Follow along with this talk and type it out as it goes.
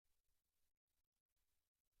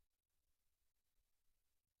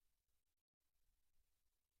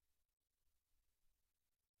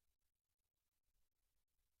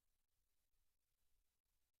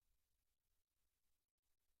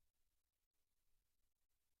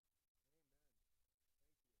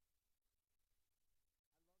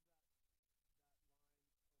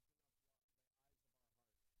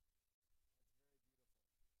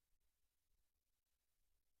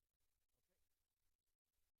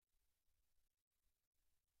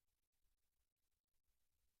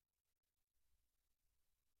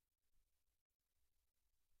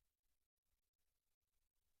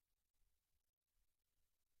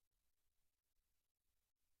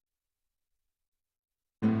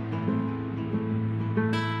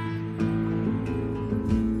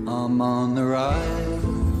I'm on the ride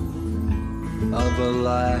of a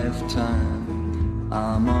lifetime.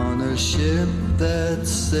 I'm on a ship that's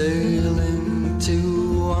sailing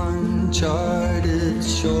to uncharted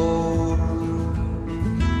shore,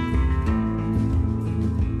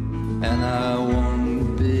 and I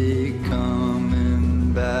won't be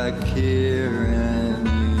coming back here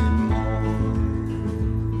anymore.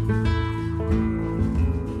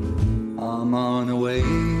 I'm on a wave,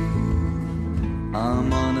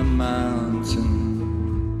 I'm on a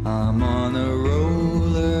mountain, I'm on a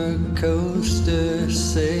roller coaster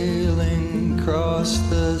sailing across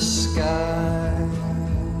the sky,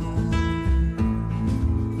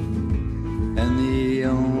 and the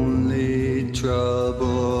only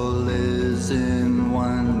trouble is in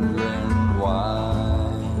wondering why.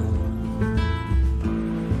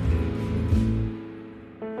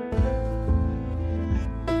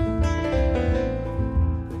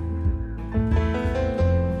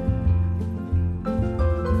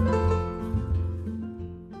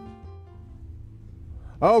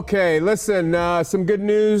 Okay, listen, some good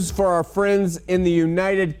news for our friends in the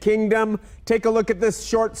United Kingdom. Take a look at this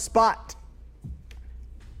short spot.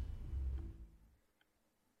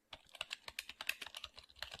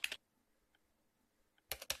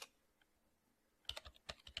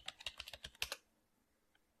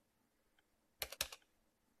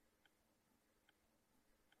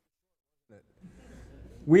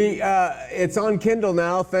 It's on Kindle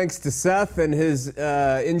now, thanks to Seth and his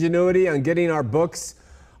ingenuity on getting our books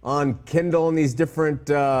on Kindle and these different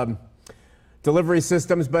delivery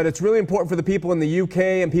systems. But it's really important for the people in the UK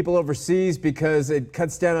and people overseas because it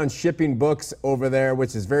cuts down on shipping books over there,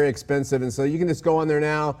 which is very expensive. And so you can just go on there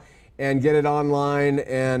now and get it online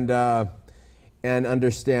and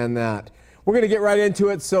understand that. We're going to get right into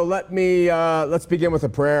it. So let's begin with a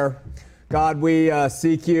prayer. God, we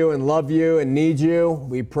seek you and love you and need you.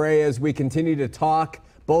 We pray as we continue to talk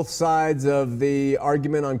both sides of the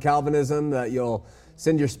argument on Calvinism that you'll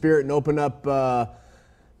send your Spirit and open up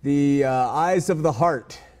the eyes of the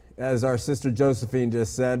heart, as our sister Josephine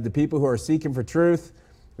just said, the people who are seeking for truth.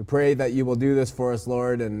 We pray that you will do this for us,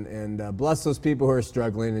 Lord, and bless those people who are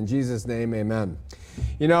struggling. In Jesus' name, amen.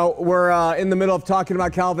 You know, we're in the middle of talking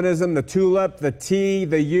about Calvinism, the tulip, the T,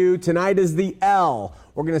 the U. Tonight is the L.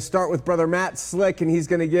 We're going to start with Brother Matt Slick, and he's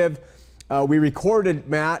going to give, we recorded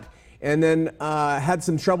Matt, and then had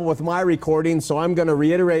some trouble with my recording, so I'm going to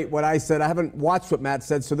reiterate what I said. I haven't watched what Matt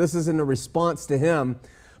said, so this isn't a response to him,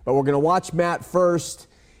 but we're going to watch Matt first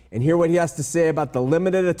and hear what he has to say about the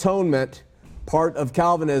limited atonement part of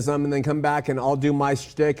Calvinism, and then come back and I'll do my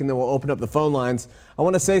shtick, and then we'll open up the phone lines. I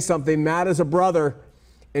want to say something. Matt is a brother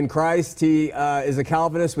in Christ. He is a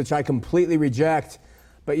Calvinist, which I completely reject.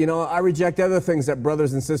 But, you know, I reject other things that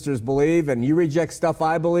brothers and sisters believe, and you reject stuff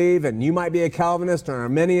I believe, and you might be a Calvinist or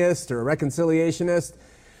an Arminianist or a Reconciliationist.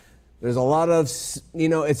 There's a lot of, you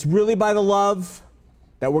know, it's really by the love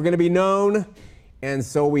that we're going to be known, and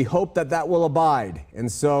so we hope that that will abide. And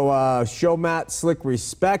so show Matt Slick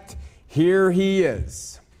respect. Here he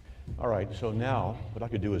is. All right, so now what I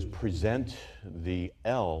could do is present the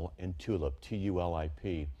L in TULIP,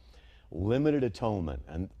 T-U-L-I-P, limited atonement.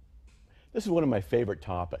 And this is one of my favorite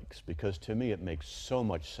topics because to me it makes so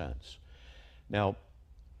much sense. Now,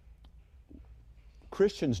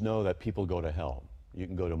 Christians know that people go to hell. You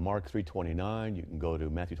can go to Mark 3:29, you can go to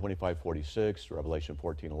Matthew 25:46, Revelation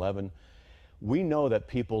 14:11. We know that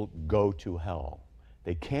people go to hell.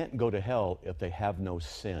 They can't go to hell if they have no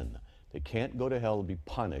sin. They can't go to hell and be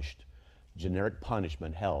punished, generic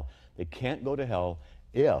punishment, hell. They can't go to hell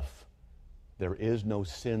if there is no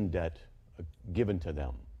sin debt given to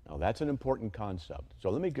them. Now, that's an important concept. So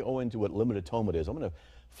let me go into what limited atonement is. I'm going to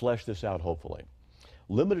flesh this out, hopefully.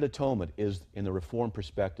 Limited atonement is, in the Reformed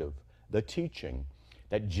perspective, the teaching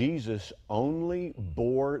that Jesus only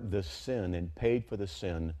bore the sin and paid for the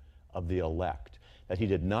sin of the elect, that he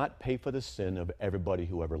did not pay for the sin of everybody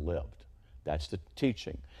who ever lived. That's the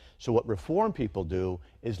teaching. So what Reformed people do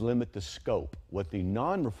is limit the scope. What the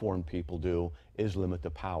non-Reformed people do is limit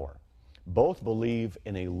the power. Both believe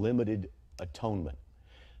in a limited atonement.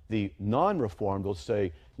 The non-Reformed will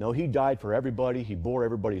say, no, he died for everybody, he bore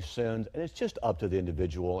everybody's sins, and it's just up to the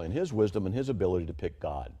individual and his wisdom and his ability to pick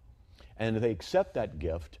God. And if they accept that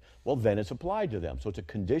gift, well, then it's applied to them. So it's a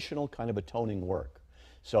conditional kind of atoning work.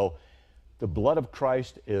 So the blood of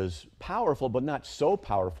Christ is powerful, but not so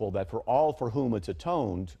powerful that for all for whom it's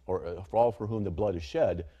atoned, or for all for whom the blood is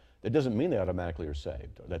shed, that doesn't mean they automatically are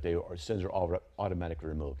saved, or that their sins are all automatically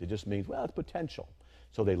removed. It just means, well, it's potential.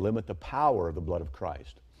 So they limit the power of the blood of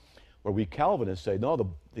Christ. Where we Calvinists say, no,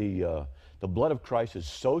 the The blood of Christ is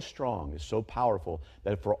so strong, is so powerful,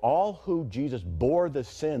 that for all who Jesus bore the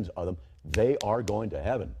sins of them, they are going to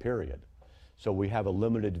heaven, period. So we have a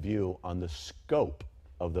limited view on the scope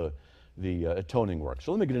of the atoning work.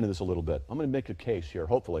 So let me get into this a little bit. I'm going to make a case here,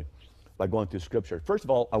 hopefully, by going through Scripture. First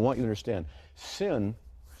of all, I want you to understand, sin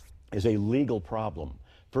is a legal problem.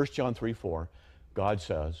 1 John 3:4, God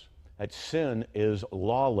says that sin is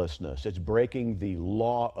lawlessness. It's breaking the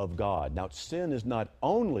law of God. Now, sin is not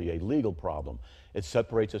only a legal problem. It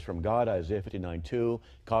separates us from God, Isaiah 59:2,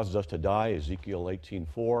 causes us to die, Ezekiel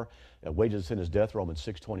 18:4. Wages of sin is death, Romans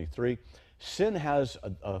 6:23. Sin has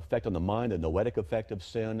an effect on the mind, a noetic effect of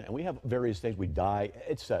sin, and we have various things, we die,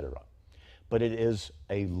 etc. But it is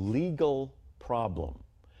a legal problem.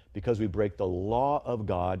 Because we break the law of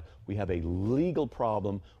God, we have a legal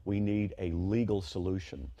problem. We need a legal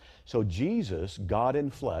solution. So Jesus, God in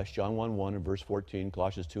flesh, John 1:1 and verse 14,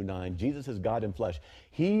 Colossians 2:9, Jesus is God in flesh.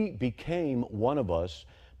 He became one of us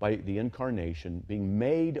by the incarnation, being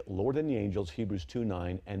made lower than the angels, Hebrews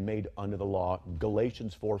 2:9, and made under the law,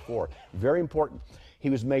 Galatians 4:4. Very important. He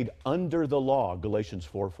was made under the law, Galatians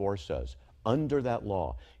 4:4 says. Under that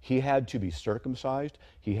law. He had to be circumcised.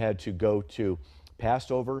 He had to go to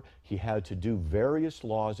Passover. He had to do various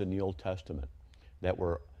laws in the Old Testament that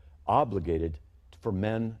were obligated for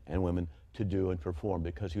men and women to do and perform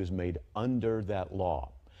because he was made under that law.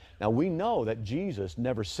 Now we know that Jesus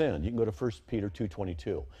never sinned. You can go to 1 Peter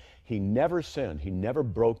 2:22. He never sinned. He never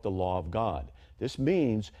broke the law of God. This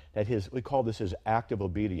means that we call this his active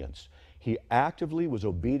obedience. He actively was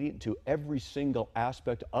obedient to every single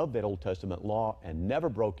aspect of that Old Testament law and never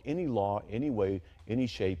broke any law, any way, any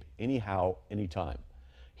shape, anyhow, anytime.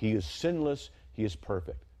 He is sinless. He is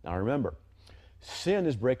perfect. Now remember, sin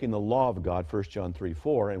is breaking the law of God, 1 John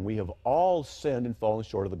 3:4, and we have all sinned and fallen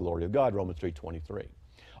short of the glory of God, Romans 3:23.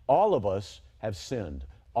 All of us have sinned.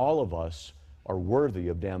 All of us are worthy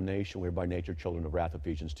of damnation. We're by nature children of wrath,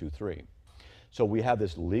 Ephesians 2:3. So we have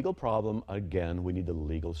this legal problem. Again, we need the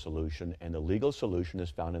legal solution, and the legal solution is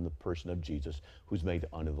found in the person of Jesus, who's made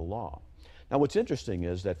under the law. Now what's interesting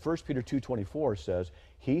is that 1 Peter 2:24 says,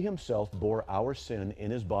 He himself bore our sin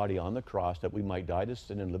in his body on the cross that we might die to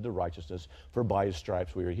sin and live to righteousness, for by his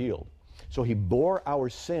stripes we are healed. So he bore our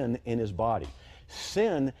sin in his body.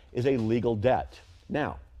 Sin is a legal debt.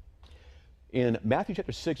 Now, in Matthew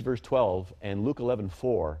chapter 6, verse 12, and Luke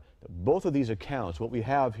 11:4, both of these accounts, what we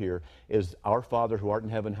have here is, Our Father who art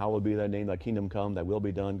in heaven, hallowed be thy name, thy kingdom come, thy will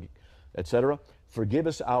be done, etc. Forgive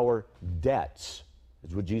us our debts,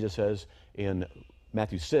 is what Jesus says in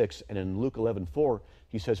Matthew 6, and in Luke 11:4,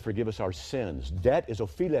 he says, forgive us our sins. Debt is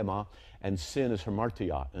ophilema, and sin is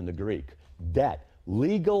hamartia in the Greek. Debt,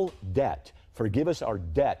 legal debt. Forgive us our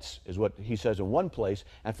debts is what he says in one place,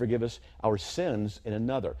 and forgive us our sins in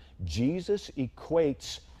another. Jesus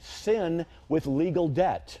equates sin with legal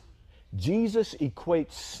debt. Jesus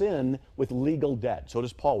equates sin with legal debt. So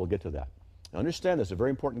does Paul. We'll get to that. Now understand this, a very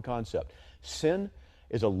important concept. Sin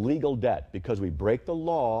is a legal debt. Because we break the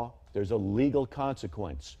law, there's a legal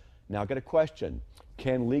consequence. Now I've got a question.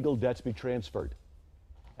 Can legal debts be transferred?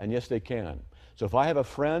 And yes, they can. So if I have a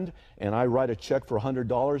friend and I write a check for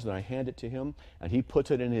 $100 and I hand it to him and he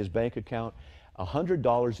puts it in his bank account,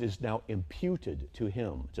 $100 is now imputed to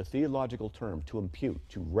him. It's a theological term, to impute,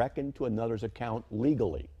 to reckon to another's account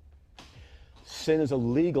legally. Sin is a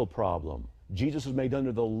legal problem. Jesus was made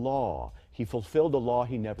under the law. He fulfilled the law.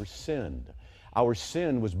 He never sinned. Our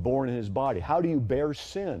sin was born in his body. How do you bear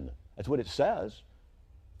sin? That's what it says.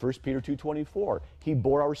 1 Peter 2:24, he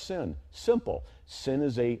bore our sin. Simple. Sin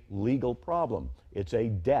is a legal problem. It's a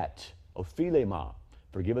debt, ophilema.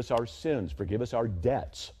 Forgive us our sins. Forgive us our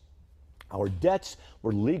debts. Our debts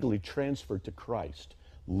were legally transferred to Christ.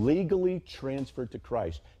 Legally transferred to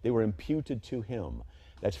Christ. They were imputed to him.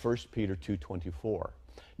 That's 1 Peter 2:24.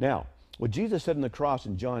 Now, what Jesus said on the cross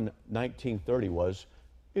in John 19:30 was,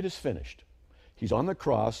 it is finished. He's on the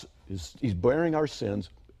cross, he's bearing our sins,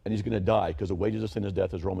 and he's going to die because the wages of sin is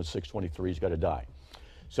death, as Romans 6:23. He's got to die.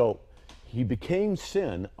 So he became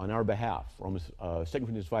sin on our behalf. 2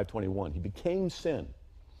 Corinthians 5:21. He became sin.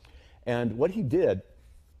 And what he did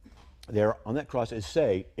there on that cross is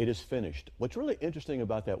say, it is finished. What's really interesting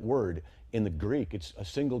about that word in the Greek, it's a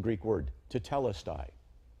single Greek word, tetelestai.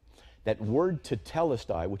 That word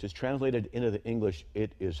tetelestai, which is translated into the English,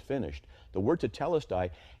 it is finished. The word tetelestai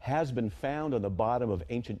has been found on the bottom of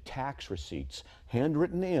ancient tax receipts,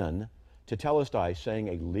 handwritten in, tetelestai, saying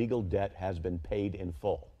a legal debt has been paid in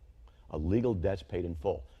full. A legal debt's paid in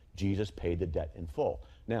full. Jesus paid the debt in full.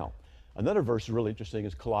 Now, another verse really interesting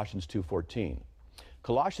is Colossians 2:14.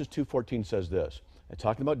 Colossians 2:14 says this,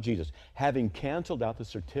 talking about Jesus, having canceled out the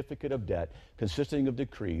certificate of debt consisting of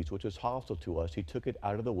decrees, which was hostile to us, he took it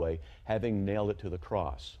out of the way, having nailed it to the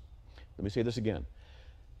cross. Let me say this again.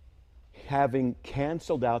 Having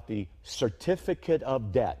canceled out the certificate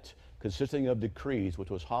of debt consisting of decrees, which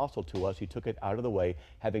was hostile to us, he took it out of the way,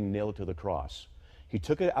 having nailed it to the cross. He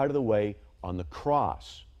took it out of the way on the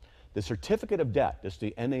cross. The certificate of debt, this is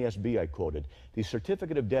the NASB I quoted, the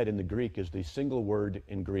certificate of debt in the Greek is the single word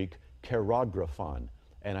in Greek, kerographan.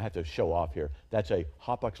 And I have to show off here. That's a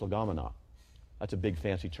hapax legomena. That's a big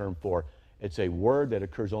fancy term for, it's a word that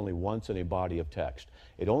occurs only once in a body of text.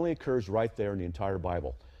 It only occurs right there in the entire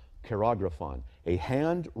Bible. Kerographan, a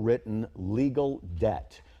handwritten legal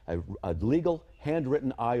debt, a legal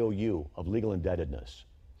handwritten IOU of legal indebtedness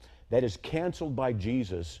that is canceled by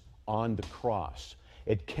Jesus on the cross.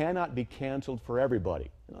 It cannot be canceled for everybody.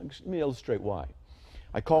 Let me illustrate why.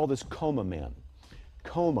 I call this coma man.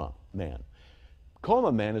 Coma man.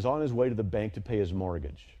 Coma man is on his way to the bank to pay his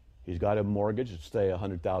mortgage. He's got a mortgage, let's say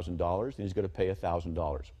 $100,000, and he's going to pay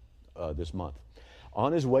 $1,000 this month.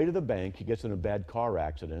 On his way to the bank, he gets in a bad car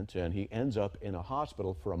accident, and he ends up in a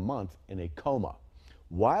hospital for a month in a coma.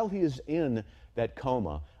 While he is in that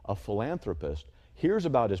coma, a philanthropist hears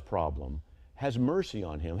about his problem, has mercy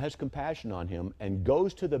on him, has compassion on him, and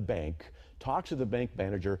goes to the bank, talks to the bank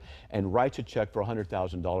manager, and writes a check for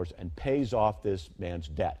 $100,000 and pays off this man's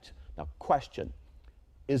debt. Now, question,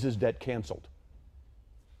 is his debt canceled?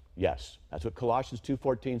 Yes, that's what Colossians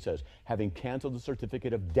 2:14 says, having canceled the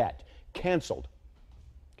certificate of debt. Canceled,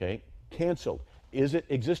 okay? Canceled. Is it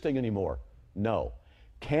existing anymore? No.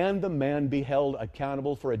 Can the man be held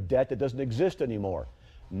accountable for a debt that doesn't exist anymore?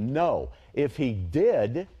 No. If he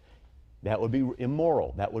did, that would be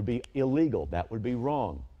immoral. That would be illegal. That would be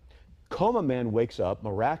wrong. Coma man wakes up,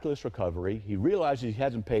 miraculous recovery. He realizes he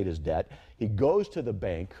hasn't paid his debt. He goes to the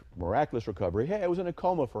bank, miraculous recovery. Hey, I was in a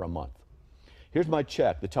coma for a month. Here's my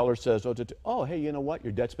check. The teller says, oh, hey, you know what?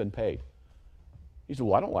 Your debt's been paid. He said,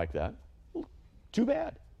 well, I don't like that. Well, too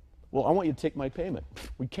bad. Well, I want you to take my payment.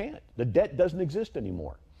 We can't. The debt doesn't exist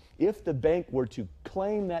anymore. If the bank were to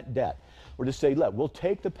claim that debt, or to say, look, we'll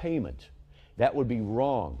take the payment, that would be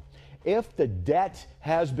wrong. If the debt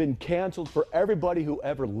has been canceled for everybody who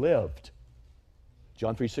ever lived,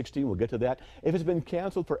 John 3:16, we'll get to that. If it's been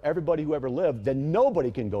canceled for everybody who ever lived, then nobody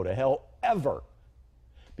can go to hell ever.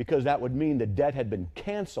 Because that would mean the debt had been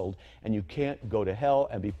canceled, and you can't go to hell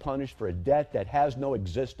and be punished for a debt that has no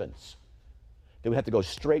existence. They would have to go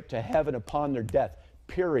straight to heaven upon their death,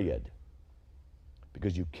 period.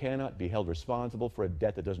 Because you cannot be held responsible for a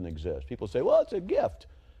debt that doesn't exist. People say, well, it's a gift.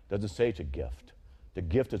 It doesn't say it's a gift. The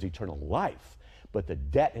gift is eternal life, but the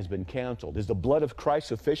debt has been canceled. Is the blood of Christ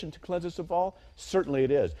sufficient to cleanse us of all? Certainly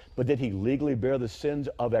it is. But did he legally bear the sins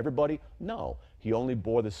of everybody? No. He only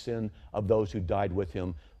bore the sin of those who died with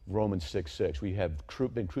him, Romans 6:6. We have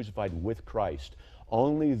been crucified with Christ.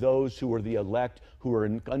 Only those who are the elect, who are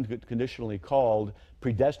unconditionally called,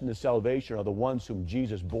 predestined to salvation, are the ones whom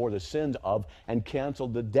Jesus bore the sins of and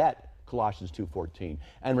canceled the debt, Colossians 2:14,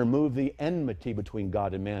 and removed the enmity between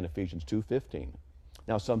God and man, Ephesians 2:15.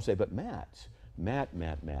 Now some say, but Matt,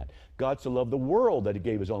 God so loved the world that he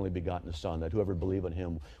gave his only begotten Son, that whoever believed in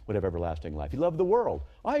him would have everlasting life. He loved the world.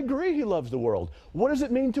 I agree he loves the world. What does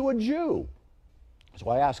it mean to a Jew? So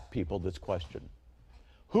I ask people this question.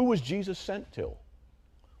 Who was Jesus sent to?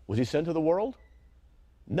 Was he sent to the world?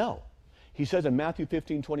 No. He says in Matthew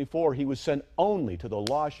 15:24, he was sent only to the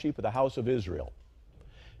lost sheep of the house of Israel.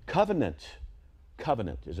 Covenant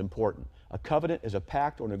is important. A covenant is a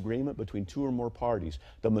pact or an agreement between two or more parties.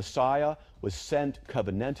 The Messiah was sent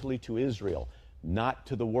covenantally to Israel, not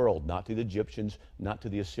to the world, not to the Egyptians, not to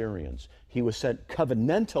the Assyrians. He was sent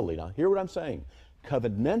covenantally. Now, hear what I'm saying.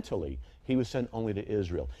 Covenantally, he was sent only to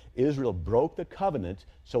Israel. Israel broke the covenant,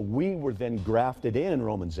 so we were then grafted in,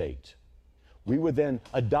 Romans 8. We were then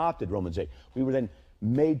adopted, Romans 8. We were then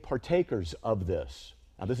made partakers of this.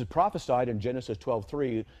 Now, this is prophesied in Genesis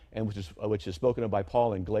 12:3, and which is spoken of by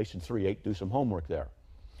Paul in Galatians 3:8. Do some homework there.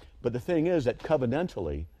 But the thing is that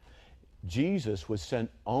covenantally, Jesus was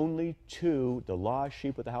sent only to the lost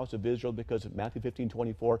sheep of the house of Israel, because of Matthew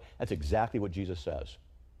 15:24, that's exactly what Jesus says.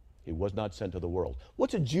 He was not sent to the world.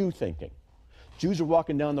 What's a Jew thinking? Jews are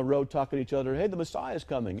walking down the road talking to each other. Hey, the Messiah is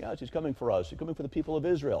coming. Yes, he's coming for us. He's coming for the people of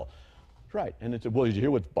Israel. That's right. And it's, well, did you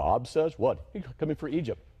hear what Bob says? What? He's coming for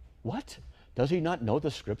Egypt. What? Does he not know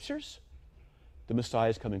the scriptures? The Messiah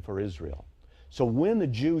is coming for Israel. So when the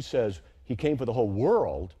Jew says he came for the whole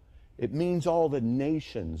world, It means all the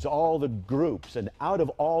nations, all the groups, and out of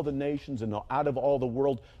all the nations and out of all the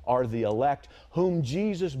world are the elect, whom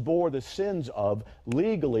Jesus bore the sins of,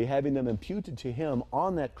 legally having them imputed to him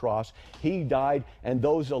on that cross. He died, and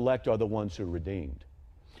those elect are the ones who are redeemed.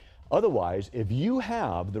 Otherwise, if you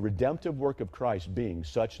have the redemptive work of Christ being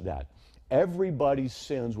such that everybody's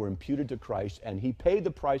sins were imputed to Christ, and he paid the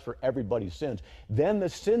price for everybody's sins, then the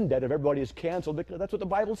sin debt of everybody is canceled, because that's what the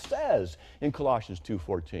Bible says in Colossians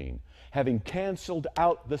 2:14. Having canceled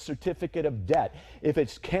out the certificate of debt. If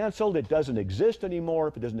it's canceled, it doesn't exist anymore.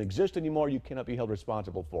 If it doesn't exist anymore, you cannot be held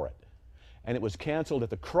responsible for it. And it was canceled at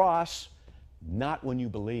the cross, not when you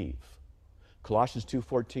believe. Colossians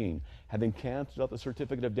 2:14, having canceled out the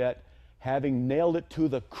certificate of debt, having nailed it to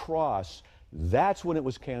the cross, that's when it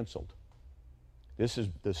was canceled. This is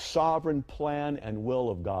the sovereign plan and will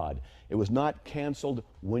of God. It was not canceled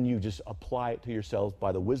when you just apply it to yourself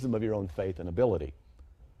by the wisdom of your own faith and ability.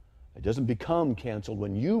 It doesn't become canceled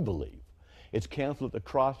when you believe. It's canceled at the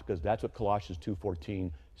cross, because that's what Colossians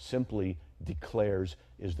 2:14 simply declares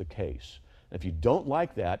is the case. And if you don't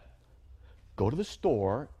like that, go to the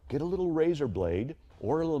store, get a little razor blade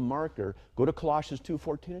or a little marker, go to Colossians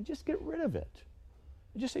 2:14 and just get rid of it.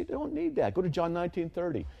 You just say, you don't need that. Go to John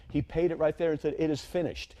 19:30. He paid it right there and said, it is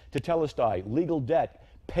finished. Tetelestai, legal debt,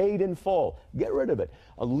 paid in full. Get rid of it.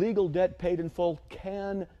 A legal debt paid in full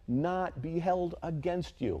cannot be held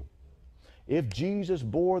against you. If Jesus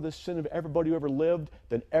bore the sin of everybody who ever lived,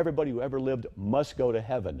 then everybody who ever lived must go to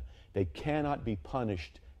heaven. They cannot be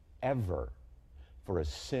punished ever for a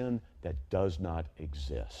sin that does not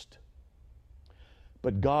exist.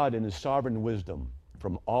 But God, in his sovereign wisdom,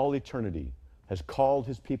 from all eternity, has called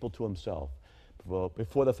his people to himself.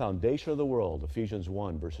 Before the foundation of the world, Ephesians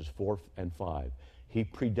 1, verses 4 and 5, he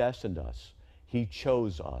predestined us. He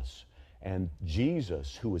chose us. And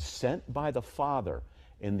Jesus, who was sent by the Father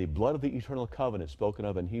in the blood of the eternal covenant spoken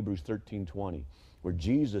of in Hebrews 13:20, where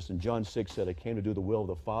Jesus in John 6 said, I came to do the will of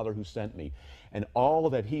the Father who sent me. And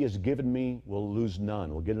all that he has given me will lose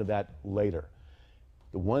none. We'll get into that later.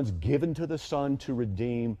 The ones given to the Son to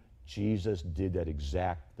redeem, Jesus did that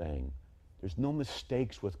exact thing. There's no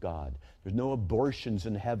mistakes with God. There's no abortions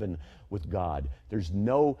in heaven with God. There's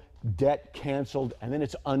no debt canceled and then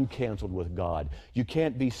it's uncanceled with God. You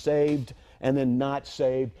can't be saved and then not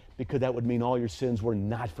saved, because that would mean all your sins were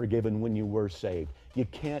not forgiven when you were saved. You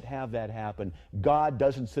can't have that happen. God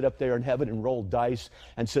doesn't sit up there in heaven and roll dice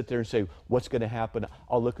and sit there and say, what's going to happen?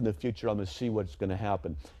 I'll look in the future. I'm going to see what's going to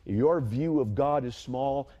happen. If your view of God is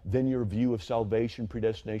small, then your view of salvation,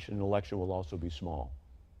 predestination, and election will also be small.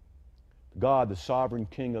 God, the sovereign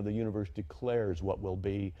King of the universe, declares what will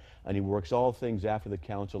be, and he works all things after the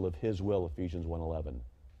counsel of his will, Ephesians 1:11.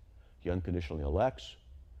 He unconditionally elects.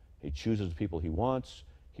 He chooses the people he wants.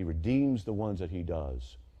 He redeems the ones that he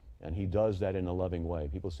does. And he does that in a loving way.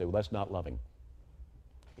 People say, well, that's not loving.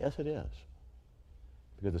 Yes, it is.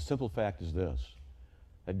 Because the simple fact is this,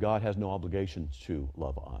 that God has no obligation to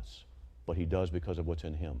love us, but he does because of what's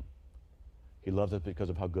in him. He loves us because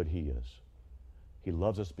of how good he is. He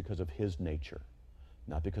loves us because of his nature,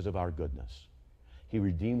 not because of our goodness. He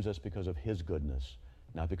redeems us because of his goodness,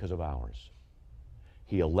 not because of ours.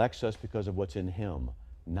 He elects us because of what's in him,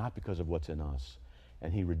 not because of what's in us.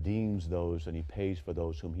 And he redeems those and he pays for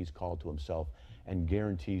those whom he's called to himself and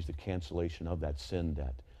guarantees the cancellation of that sin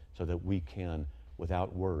debt so that we can,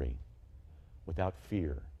 without worry, without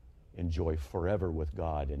fear, enjoy forever with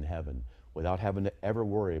God in heaven without having to ever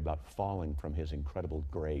worry about falling from his incredible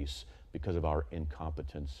grace because of our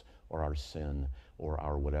incompetence or our sin or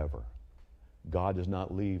our whatever. God does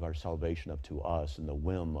not leave our salvation up to us and the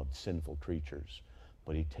whim of sinful creatures,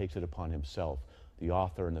 but he takes it upon himself, the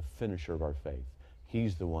author and the finisher of our faith.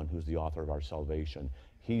 He's the one who's the author of our salvation.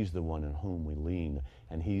 He's the one in whom we lean,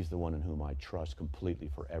 and he's the one in whom I trust completely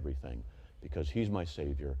for everything, because he's my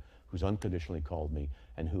Savior, who's unconditionally called me,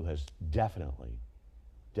 and who has definitely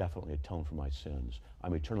atoned for my sins.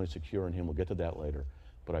 I'm eternally secure in him. We'll get to that later.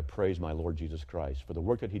 But I praise my Lord Jesus Christ for the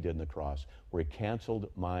work that he did on the cross, where he canceled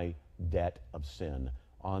my debt of sin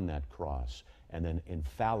on that cross, and then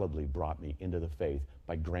infallibly brought me into the faith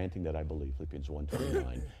by granting that I believe, Philippians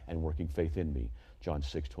 1:29, and working faith in me, John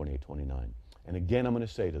 6:28-29. And again, I'm going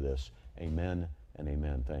to say to this, amen and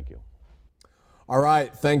amen. Thank you. All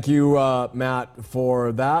right. Thank you, Matt,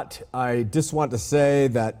 for that. I just want to say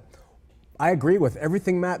that I agree with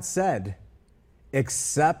everything Matt said,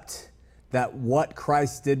 except that what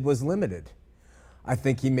Christ did was limited. I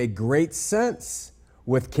think he made great sense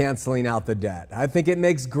with canceling out the debt. I think it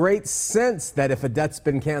makes great sense that if a debt's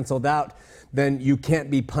been canceled out, then you can't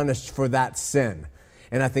be punished for that sin.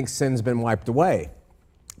 And I think sin's been wiped away.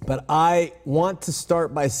 But I want to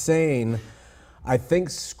start by saying, I think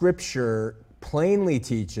Scripture plainly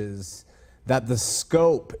teaches that the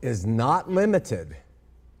scope is not limited,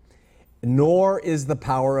 nor is the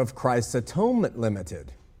power of Christ's atonement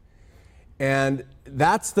limited. And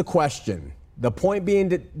that's the question. The point being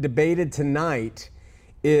debated tonight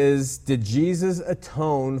is, did Jesus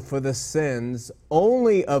atone for the sins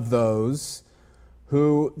only of those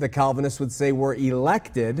who the Calvinists would say were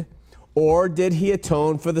elected, or did he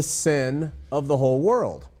atone for the sin of the whole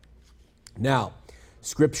world? Now,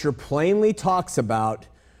 Scripture plainly talks about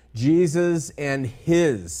Jesus and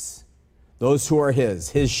his, those who are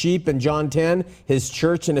his sheep in John 10, his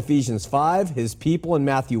church in Ephesians 5, his people in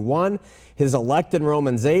Matthew 1, his elect in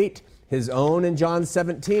Romans 8, his own in John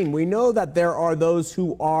 17. We know that there are those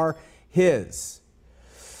who are his.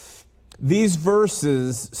 These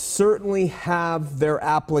verses certainly have their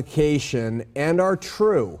application and are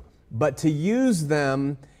true, but to use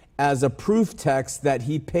them as a proof text that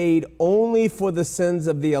he paid only for the sins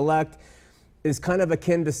of the elect is kind of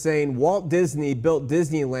akin to saying Walt Disney built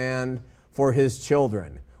Disneyland for his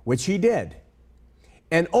children, which he did,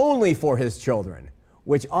 and only for his children,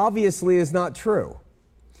 which obviously is not true.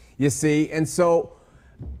 You see, and so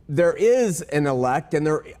there is an elect, and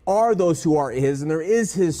there are those who are his, and there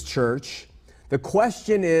is his church. The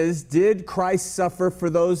question is, did Christ suffer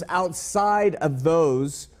for those outside of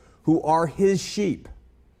those who are his sheep?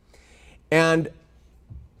 And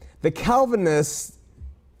the Calvinist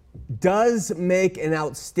does make an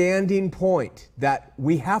outstanding point that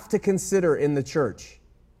we have to consider in the church.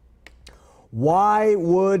 Why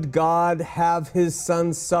would God have his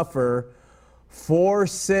Son suffer for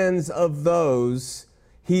sins of those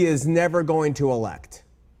he is never going to elect?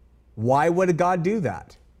 Why would God do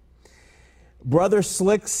that? Brother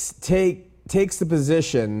Slicks takes the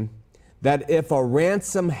position that if a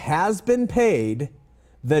ransom has been paid,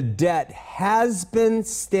 the debt has been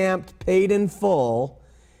stamped paid in full,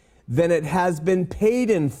 then it has been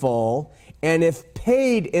paid in full, and if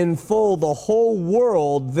paid in full, the whole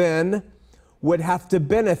world then would have to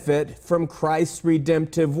benefit from Christ's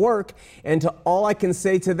redemptive work. And to all I can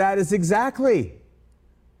say to that is exactly.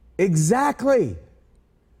 The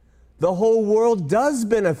whole world does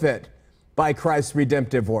benefit by Christ's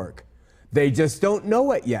redemptive work. They just don't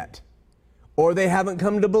know it yet, or they haven't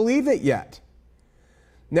come to believe it yet.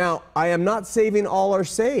 Now, I am not saying all are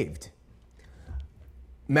saved.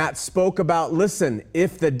 Matt spoke about, listen,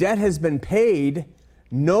 if the debt has been paid,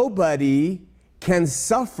 nobody can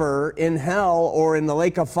suffer in hell or in the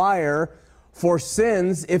lake of fire for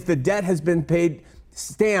sins if the debt has been paid,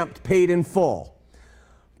 stamped, paid in full.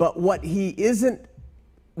 But what he's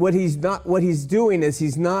doing is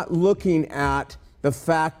he's not looking at the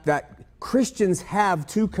fact that Christians have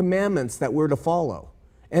two commandments that we're to follow,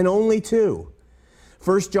 and only two.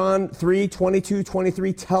 1 John 3, 22,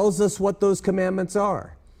 23 tells us what those commandments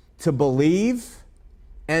are: to believe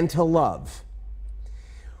and to love.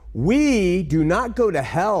 We do not go to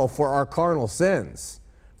hell for our carnal sins,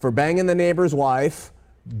 for banging the neighbor's wife,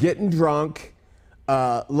 getting drunk,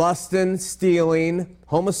 lusting, stealing,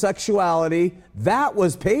 homosexuality. That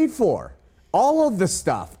was paid for. All of the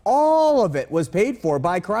stuff, all of it was paid for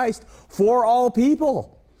by Christ for all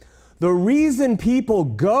people. The reason people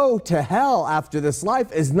go to hell after this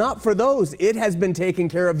life is not for those. It has been taken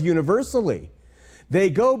care of universally. They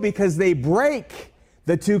go because they break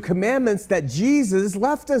the two commandments that Jesus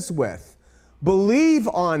left us with. Believe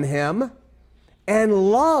on him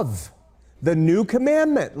and love. The new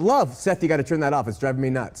commandment, love. Seth, you got to turn that off. It's driving me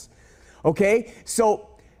nuts. Okay? So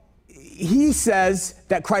he says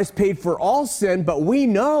that Christ paid for all sin, but we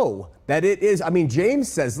know that it is,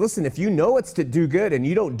 James says, listen, if you know it's to do good and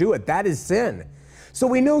you don't do it, that is sin. So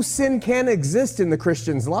we know sin can exist in the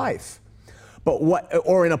Christian's life.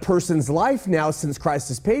 Or in a person's life now since Christ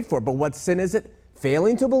has paid for it. But what sin is it?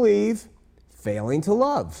 Failing to believe, failing to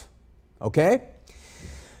love. Okay?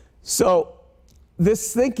 So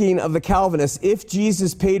this thinking of the Calvinists, if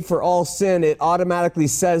Jesus paid for all sin, it automatically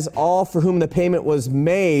says all for whom the payment was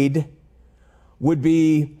made would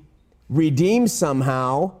be redeemed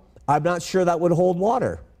somehow. I'm not sure that would hold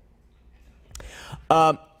water.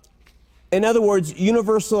 In other words,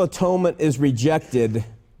 universal atonement is rejected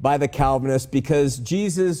by the Calvinists because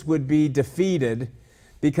Jesus would be defeated,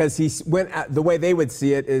 because he went, the way they would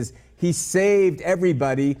see it is he saved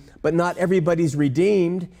everybody, but not everybody's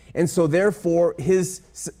redeemed. And so therefore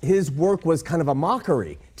his work was kind of a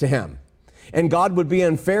mockery to him. And God would be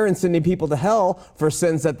unfair in sending people to hell for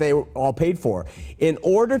sins that they all paid for. In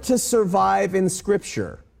order to survive in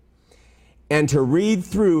Scripture and to read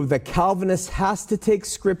through, the Calvinist has to take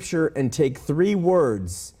Scripture and take three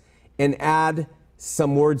words and add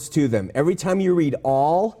some words to them. Every time you read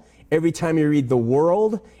all, every time you read the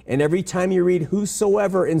world, and every time you read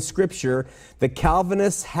whosoever in Scripture, the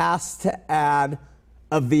Calvinist has to add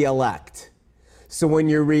of the elect. So when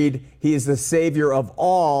you read, he is the Savior of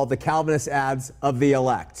all, the Calvinist adds of the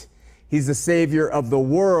elect. He's the Savior of the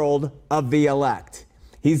world, of the elect.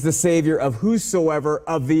 He's the Savior of whosoever,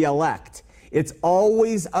 of the elect. It's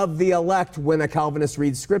always of the elect when a Calvinist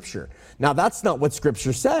reads Scripture. Now, that's not what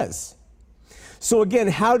Scripture says. So again,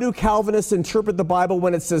 how do Calvinists interpret the Bible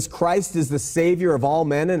when it says Christ is the Savior of all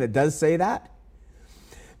men, and it does say that?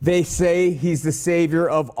 They say he's the Savior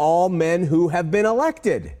of all men who have been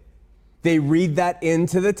elected. They read that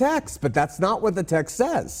into the text, but that's not what the text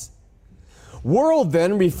says. World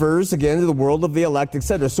then refers again to the world of the elect,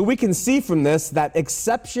 etc. So we can see from this that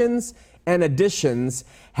exceptions and additions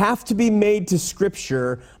have to be made to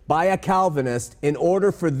Scripture by a Calvinist in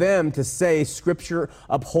order for them to say Scripture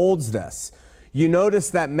upholds this. You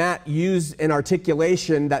notice that Matt used an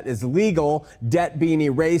articulation that is legal, debt being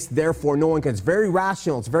erased, therefore no one can. It's very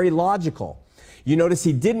rational, it's very logical. You notice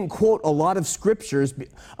he didn't quote a lot of scriptures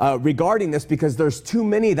regarding this because there's too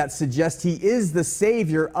many that suggest he is the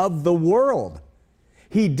Savior of the world.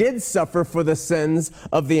 He did suffer for the sins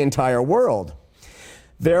of the entire world.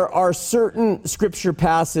 There are certain scripture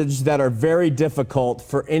passages that are very difficult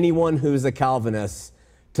for anyone who's a Calvinist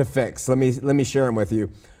to fix. Let me share them with you.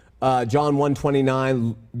 John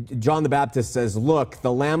 1:29, John the Baptist says, "Look,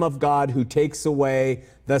 the Lamb of God who takes away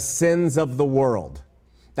the sins of the world."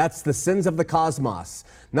 That's the sins of the cosmos,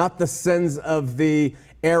 not the sins of the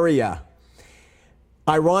area.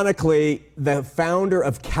 Ironically, the founder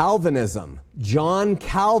of Calvinism, John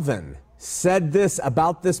Calvin, said this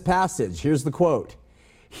about this passage. Here's the quote.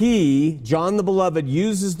 He, John the Beloved,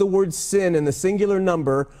 uses the word sin in the singular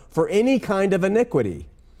number for any kind of iniquity,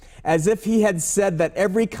 as if he had said that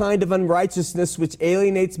every kind of unrighteousness which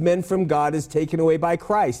alienates men from God is taken away by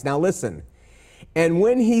Christ. Now listen. And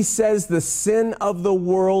when he says the sin of the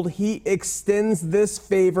world, he extends this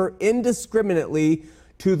favor indiscriminately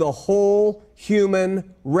to the whole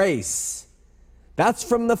human race. That's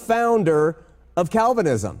from the founder of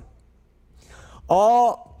Calvinism.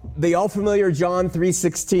 The all-familiar John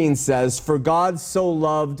 3:16 says, "For God so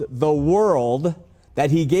loved the world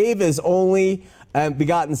that he gave his only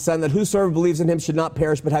begotten Son, that whosoever believes in him should not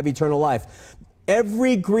perish but have eternal life."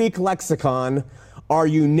 Every Greek lexicon are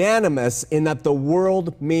unanimous in that the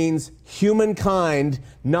world means humankind,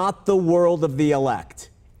 not the world of the elect.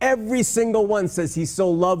 Every single one says he so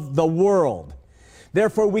loved the world.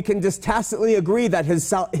 Therefore, we can just tacitly agree that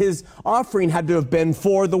his offering had to have been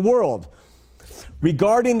for the world.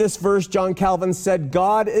 Regarding this verse, John Calvin said,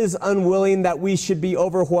 "God is unwilling that we should be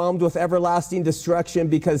overwhelmed with everlasting destruction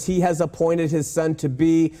because he has appointed his Son to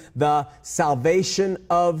be the salvation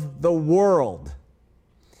of the world."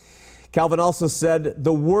 Calvin also said,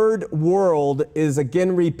 "The word world is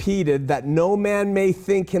again repeated that no man may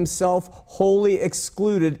think himself wholly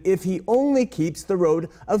excluded if he only keeps the road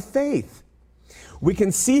of faith." We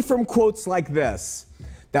can see from quotes like this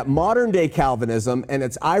that modern day Calvinism and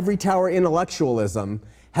its ivory tower intellectualism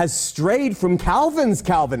has strayed from Calvin's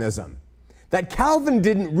Calvinism. That Calvin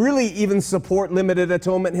didn't really even support limited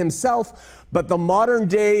atonement himself, but the modern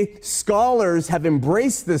day scholars have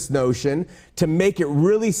embraced this notion to make it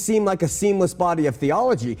really seem like a seamless body of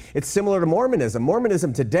theology. It's similar to Mormonism.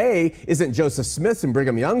 Mormonism today isn't Joseph Smith's and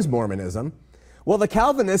Brigham Young's Mormonism. Well, the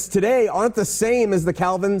Calvinists today aren't the same as the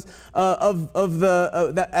Calvins from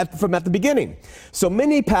at the beginning. So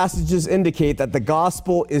many passages indicate that the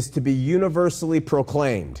gospel is to be universally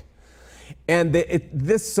proclaimed. And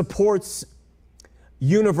this supports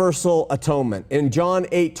universal atonement. In John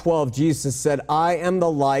 8:12, Jesus said, "I am the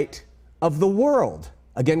light of the world."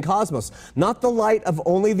 Again, cosmos. Not the light of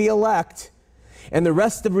only the elect and the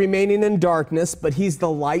rest of remaining in darkness, but he's the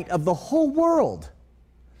light of the whole world.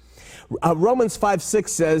 Romans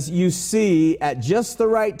 5:6 says, "You see, at just the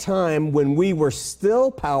right time when we were still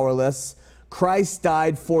powerless, Christ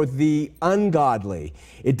died for the ungodly."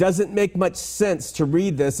 It doesn't make much sense to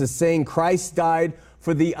read this as saying Christ died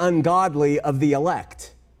for the ungodly of the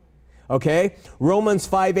elect. Okay? Romans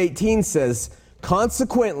 5:18 says,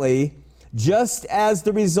 "Consequently, just as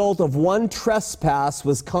the result of one trespass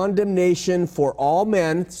was condemnation for all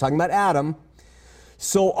men," it's talking about Adam,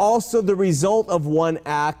 "so also the result of one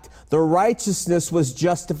act, the righteousness was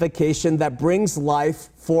justification that brings life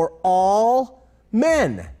for all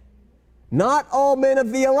men." Not all men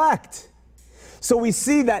of the elect. So we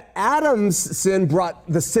see that Adam's sin brought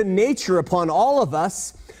the sin nature upon all of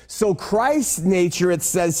us. So Christ's nature, it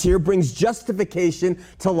says here, brings justification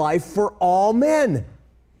to life for all men.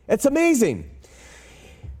 It's amazing.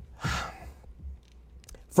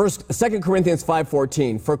 2 Corinthians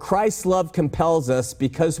 5:14, for Christ's love compels us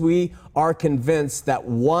because we are convinced that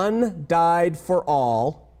one died for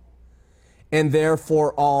all, and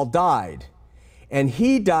therefore all died. And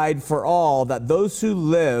he died for all, that those who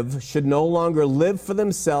live should no longer live for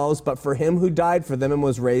themselves, but for him who died for them and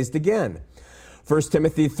was raised again. 1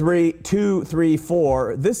 Timothy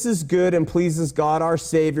 2:3-4, this is good and pleases God our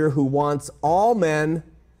Savior, who wants all men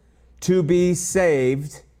to be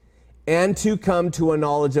saved and to come to a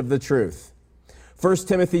knowledge of the truth. 1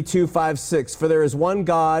 Timothy 2:5-6, for there is one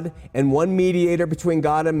God and one mediator between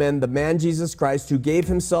God and men, the man Jesus Christ, who gave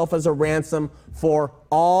himself as a ransom for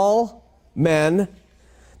all men,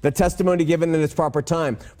 the testimony given in its proper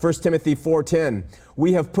time. 1 Timothy 4:10,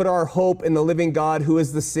 we have put our hope in the living God, who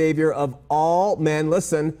is the Savior of all men,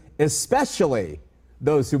 listen, especially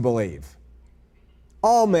those who believe.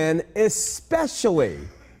 All men, especially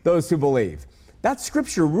those who believe. That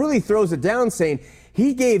scripture really throws it down, saying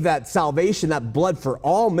he gave that salvation, that blood for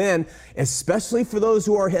all men, especially for those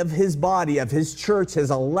who are of his body, of his church, his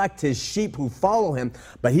elect, his sheep who follow him.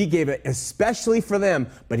 But he gave it especially for them,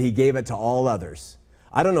 but he gave it to all others.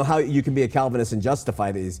 I don't know how you can be a Calvinist and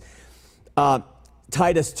justify these.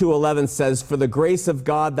 Titus 2:11 says, for the grace of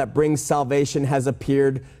God that brings salvation has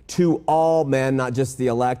appeared to all men, not just the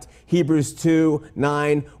elect. Hebrews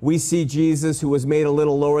 2:9, we see Jesus, who was made a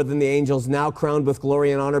little lower than the angels, now crowned with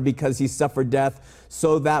glory and honor because he suffered death,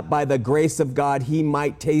 so that by the grace of God he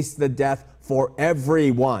might taste the death for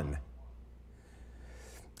everyone.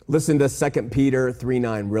 Listen to 2 Peter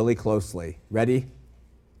 3:9 really closely. Ready?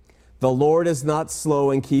 The Lord is not slow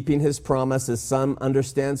in keeping his promise, as some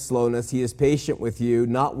understand slowness. He is patient with you,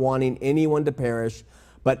 not wanting anyone to perish,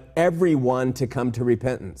 but everyone to come to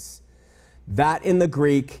repentance. That in the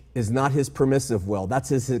Greek is not his permissive will. That's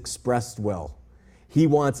his expressed will. He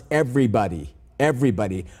wants everybody.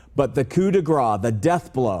 But the coup de grace, the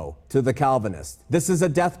death blow to the Calvinist. This is a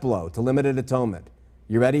death blow to limited atonement.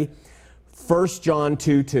 You ready? 1 John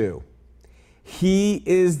 2:2. He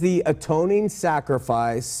is the atoning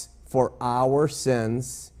sacrifice for our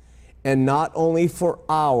sins, and not only for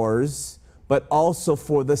ours, but also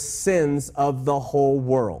for the sins of the whole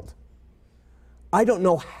world. I don't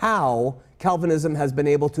know how Calvinism has been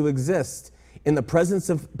able to exist in the presence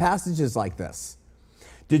of passages like this.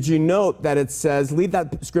 Did you note that it says, leave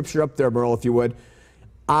that scripture up there, Merle, if you would,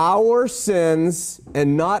 our sins,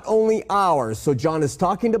 and not only ours. So John is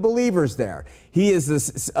talking to believers there. He is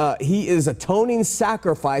atoning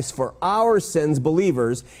sacrifice for our sins,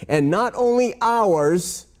 believers, and not only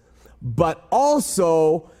ours, but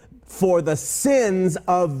also for the sins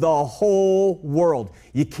of the whole world.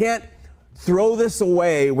 You can't throw this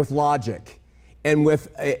away with logic and with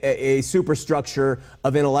a superstructure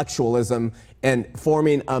of intellectualism and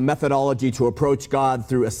forming a methodology to approach God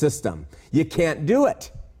through a system. You can't do it.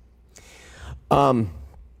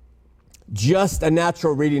 Just a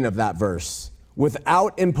natural reading of that verse,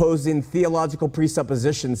 without imposing theological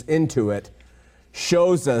presuppositions into it,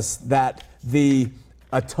 shows us that the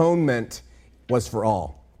atonement was for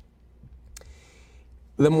all.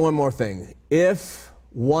 Then one more thing. If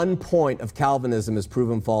one point of Calvinism is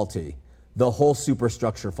proven faulty, the whole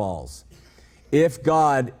superstructure falls. If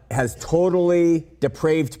God has totally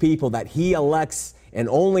depraved people that he elects and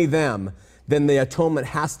only them, then the atonement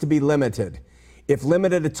has to be limited. If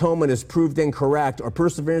limited atonement is proved incorrect, or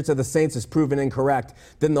perseverance of the saints is proven incorrect,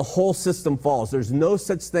 then the whole system falls. There's no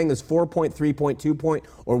such thing as 4-point, 3-point, 2-point,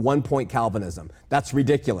 or 1-point Calvinism. That's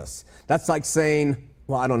ridiculous. That's like saying,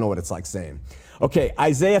 well, I don't know what it's like saying. Okay,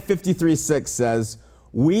 Isaiah 53:6 says,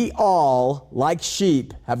 we all, like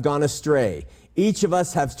sheep, have gone astray. Each of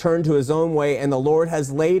us has turned to his own way, and the Lord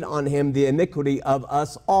has laid on him the iniquity of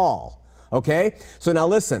us all. Okay? So now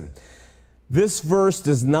listen. This verse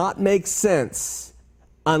does not make sense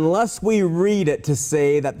unless we read it to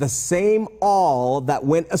say that the same all that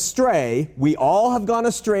went astray, we all have gone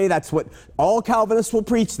astray, that's what all Calvinists will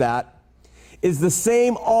preach, that is the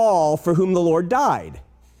same all for whom the Lord died.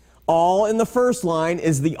 All in the first line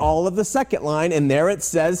is the all of the second line, and there it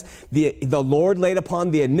says, the Lord laid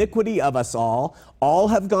upon the iniquity of us all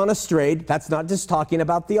have gone astray. That's not just talking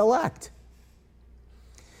about the elect.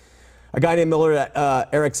 A guy named Miller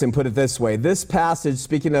Erickson put it this way. This passage,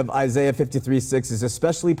 speaking of Isaiah 53:6, is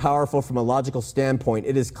especially powerful from a logical standpoint.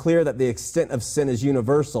 It is clear that the extent of sin is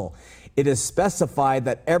universal. It is specified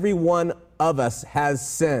that every one of us has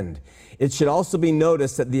sinned. It should also be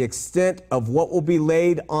noticed that the extent of what will be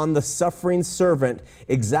laid on the suffering servant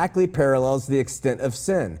exactly parallels the extent of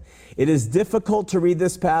sin. It is difficult to read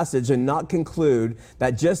this passage and not conclude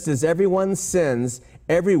that just as everyone sins,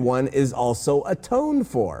 everyone is also atoned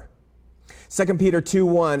for. 2 Peter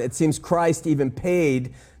 2:1, it seems Christ even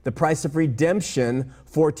paid the price of redemption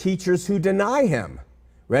for teachers who deny him.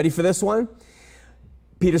 Ready for this one?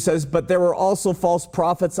 Peter says, but there were also false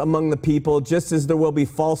prophets among the people, just as there will be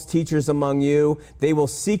false teachers among you. They will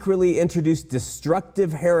secretly introduce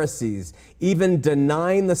destructive heresies, even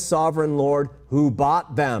denying the sovereign Lord who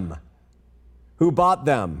bought them. Who bought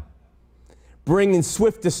them? Bringing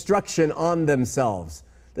swift destruction on themselves.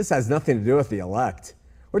 This has nothing to do with the elect.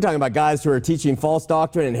 We're talking about guys who are teaching false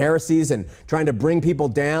doctrine and heresies and trying to bring people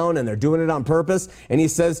down, and they're doing it on purpose. And he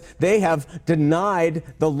says they have denied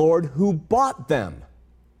the Lord who bought them.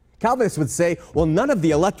 Calvinists would say, well, none of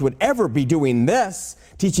the elect would ever be doing this,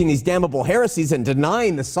 teaching these damnable heresies and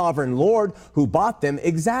denying the sovereign Lord who bought them.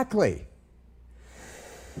 Exactly.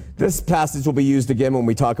 This passage will be used again when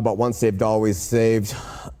we talk about once saved, always saved.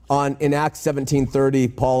 In Acts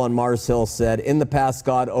 17:30, Paul on Mars Hill said, in the past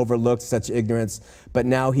God overlooked such ignorance, but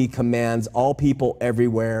now he commands all people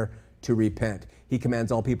everywhere to repent. He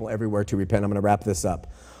commands all people everywhere to repent. I'm going to wrap this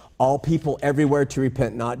up. All people everywhere to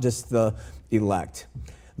repent, not just the elect.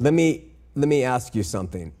 Let me ask you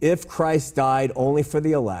something. If Christ died only for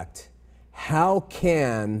the elect, how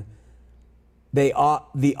can the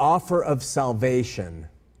offer of salvation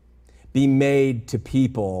be made to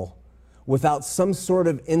people without some sort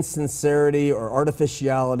of insincerity or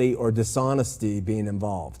artificiality or dishonesty being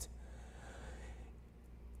involved?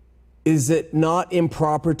 Is it not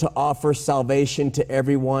improper to offer salvation to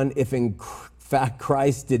everyone if in fact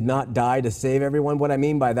Christ did not die to save everyone? What I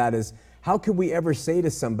mean by that is, how could we ever say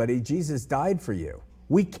to somebody, Jesus died for you?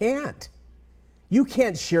 We can't. You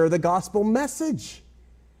can't share the gospel message.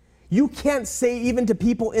 You can't say even to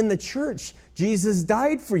people in the church, Jesus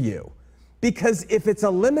died for you. Because if it's a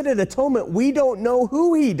limited atonement, we don't know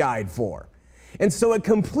who he died for. And so it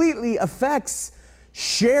completely affects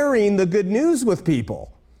sharing the good news with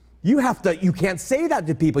people. You can't say that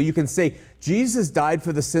to people. You can say, Jesus died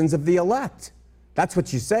for the sins of the elect. That's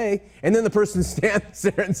what you say. And then the person stands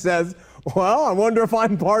there and says, well, I wonder if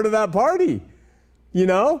I'm part of that party, you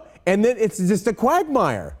know? And then it's just a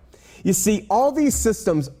quagmire. You see, all these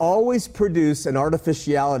systems always produce an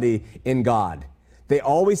artificiality in God. They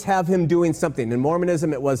always have him doing something. In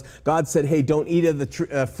Mormonism, it was God said, hey, don't eat of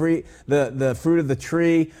the fruit of the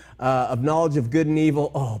tree of knowledge of good and evil.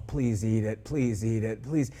 Oh, please eat it, please eat it,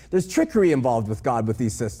 please. There's trickery involved with God with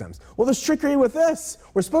these systems. Well, there's trickery with this.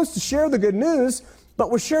 We're supposed to share the good news, but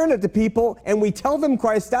we're sharing it to people, and we tell them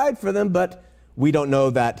Christ died for them, but we don't know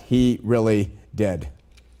that he really did.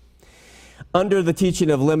 Under the teaching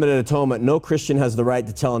of limited atonement, no Christian has the right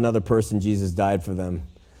to tell another person Jesus died for them.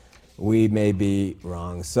 We may be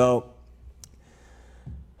wrong. So,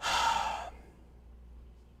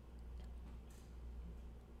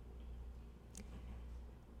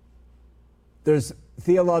 there's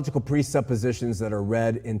theological presuppositions that are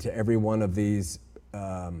read into every one of these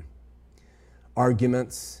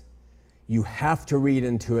arguments. You have to read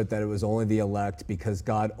into it that it was only the elect because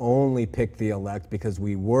God only picked the elect because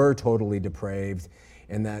we were totally depraved.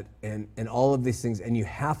 And all of these things, and you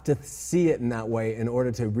have to see it in that way in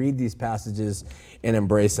order to read these passages and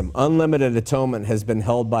embrace them. Unlimited atonement has been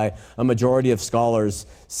held by a majority of scholars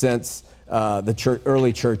since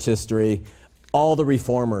early church history. All the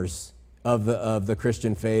reformers of the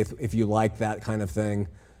Christian faith, if you like that kind of thing,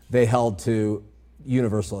 they held to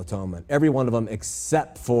universal atonement. Every one of them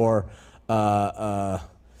except for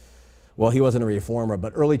well, he wasn't a reformer,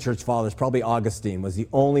 but early church fathers, probably Augustine, was the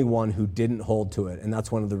only one who didn't hold to it, and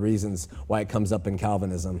that's one of the reasons why it comes up in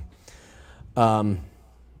Calvinism. Early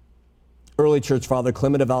church father,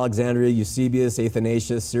 Clement of Alexandria, Eusebius,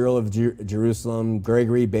 Athanasius, Cyril of Jerusalem,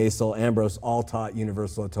 Gregory, Basil, Ambrose, all taught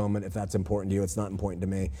universal atonement. If that's important to you, it's not important to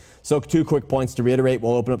me. So 2 quick points to reiterate.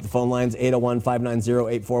 We'll open up the phone lines,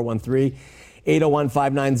 801-590-8413,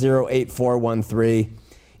 801-590-8413.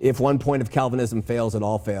 If one point of Calvinism fails, it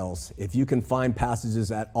all fails. If you can find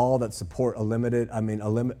passages at all that support a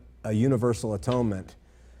universal atonement,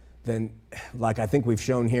 then like I think we've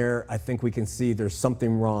shown here, I think we can see there's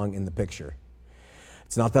something wrong in the picture.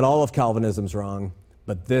 It's not that all of Calvinism's wrong,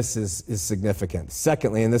 but this is significant.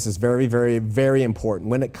 Secondly, and this is very, very, very important,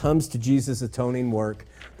 when it comes to Jesus' atoning work,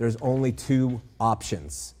 there's only 2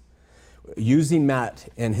 options. Using Matt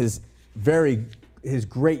and his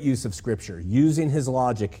great use of Scripture, using his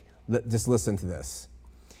logic, just listen to this.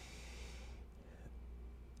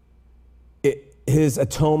 His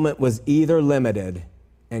atonement was either limited,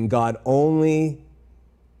 and God only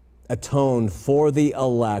atoned for the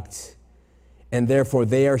elect, and therefore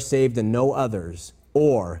they are saved and no others,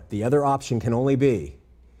 or the other option can only be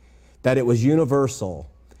that it was universal,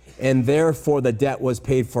 and therefore the debt was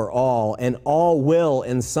paid for all, and all will,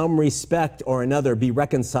 in some respect or another, be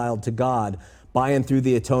reconciled to God by and through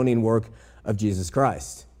the atoning work of Jesus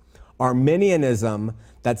Christ. Arminianism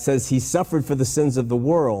that says he suffered for the sins of the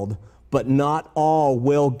world, but not all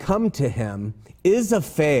will come to him, is a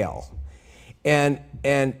fail. And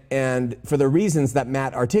for the reasons that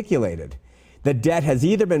Matt articulated. The debt has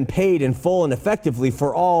either been paid in full and effectively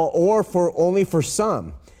for all or for only for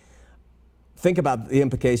some. Think about the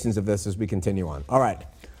implications of this as we continue on. All right.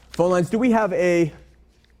 Phone lines, are we going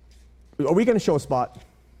to show a spot?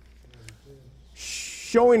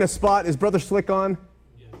 Showing a spot, is Brother Slick on?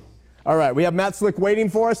 Yes. All right, we have Matt Slick waiting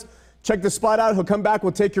for us. Check the spot out. He'll come back.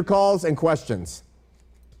 We'll take your calls and questions.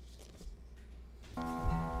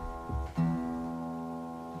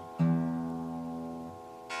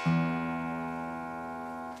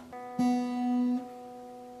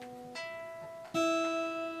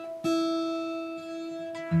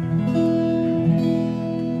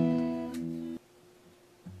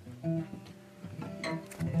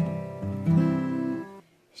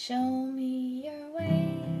 Show me your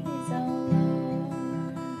ways, oh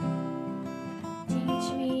Lord.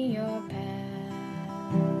 Teach me your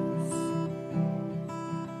paths.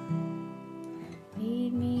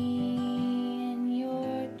 Lead me in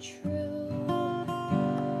your truth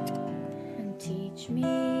and teach me.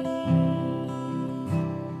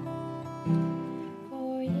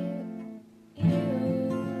 For you are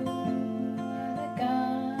the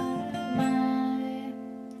God of my.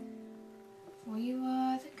 For you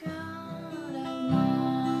are the God of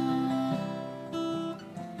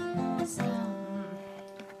my salvation.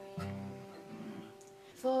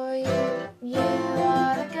 For you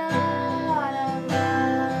are the God of my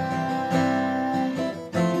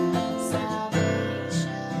salvation.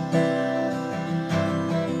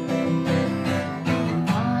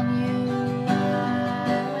 On you I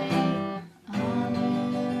wait, on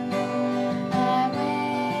you I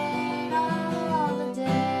wait all the day.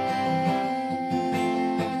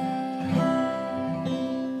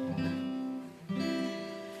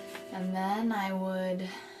 And then I would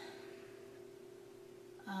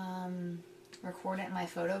record it in my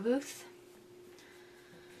photo booth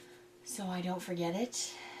so I don't forget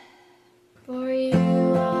it. For you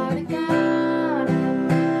are the God of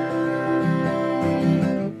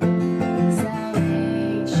my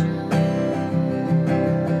salvation.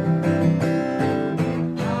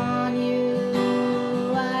 On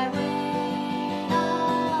you I wait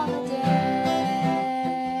all the day.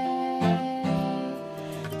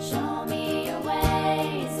 Show me your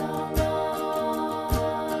ways, oh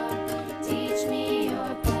Lord. Teach me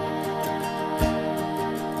your paths.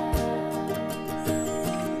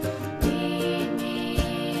 Lead me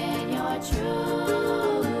in your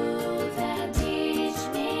truth and teach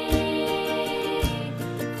me.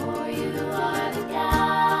 For you are the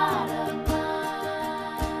God of my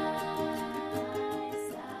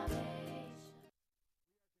salvation.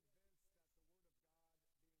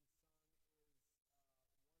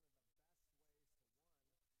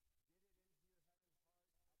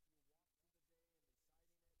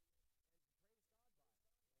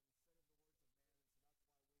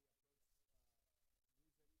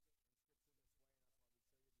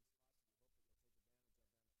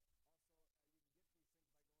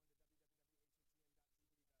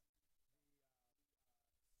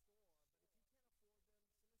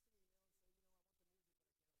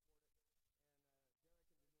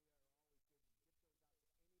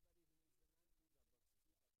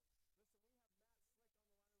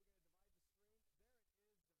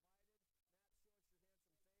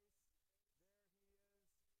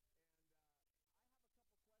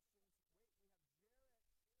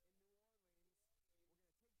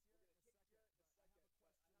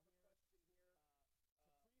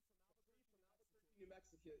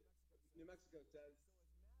 New Mexico says,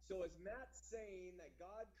 so is Matt saying that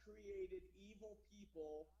God created evil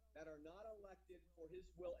people that are not elected for his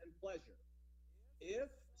will and pleasure?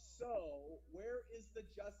 If so, where is the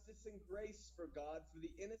justice and grace for God for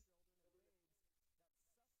the innocent?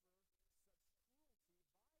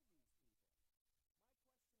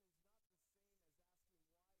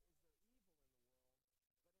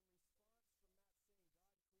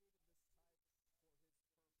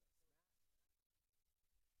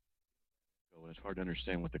 It's hard to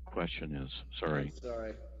understand what the question is. Sorry.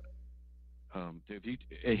 I'm sorry.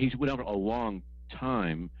 He went out a long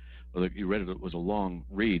time. Well, you read it was a long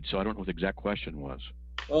read, so I don't know what the exact question was.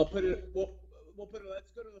 Well, we'll put it. Let's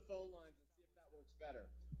go to the phone lines and see if that works better.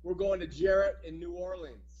 We're going to Jarrett in New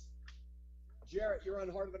Orleans. Jarrett, you're on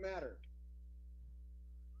Heart of the Matter.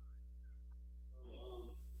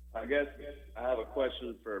 I guess I have a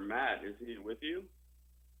question for Matt. Is he with you?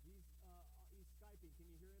 He's Skyping. Can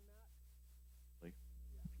you hear him, Matt?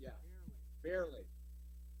 Yeah, barely.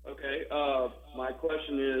 Okay. My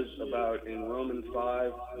question is about in Romans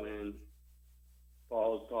 5 when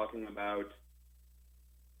Paul is talking about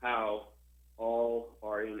how all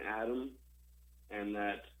are in Adam and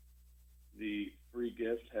that the free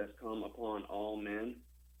gift has come upon all men.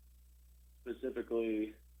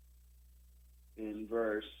 Specifically, in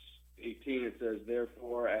verse 18, it says,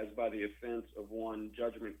 "Therefore, as by the offense of one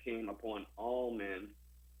judgment came upon all men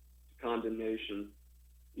to condemnation,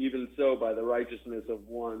 even so by the righteousness of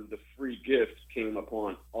one the free gift came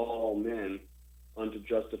upon all men unto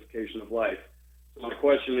justification of life." So my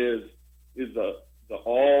question is the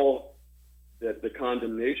all that the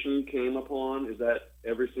condemnation came upon, is that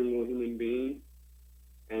every single human being?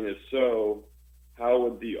 And if so, how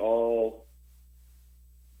would the all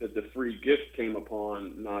that the free gift came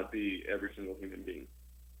upon not be every single human being?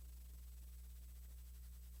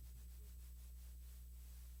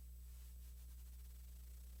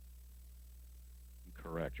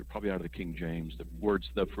 Correct. You're probably out of the King James. The words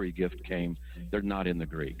 "the free gift came," they're not in the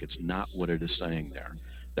Greek. It's not what it is saying there.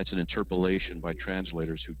 That's an interpolation by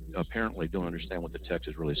translators who apparently don't understand what the text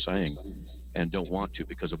is really saying and don't want to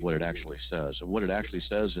because of what it actually says. And what it actually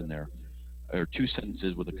says in there are two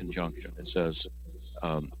sentences with a conjunction. It says,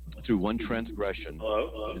 through one transgression.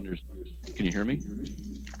 Hello? And can you hear me?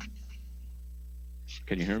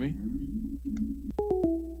 Can you hear me?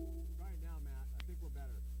 Right now, Matt. I think we're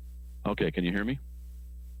better. Okay, can you hear me?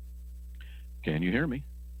 Can you hear me?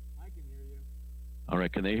 I can hear you. All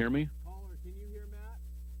right, can they hear me? Caller, can you hear Matt?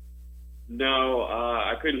 No,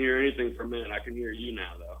 I couldn't hear anything for a minute. I can hear you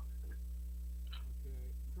now, though. Okay.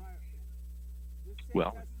 Try. Just say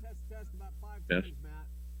Well, test about 5 yes. times, Matt.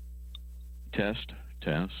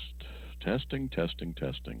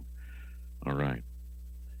 Testing. All right.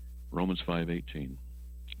 Romans 5:18.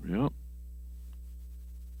 Yep.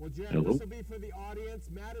 Well, Jared, Hello? this will be for the audience.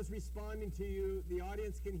 Matt is responding to you. The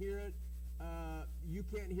audience can hear it. You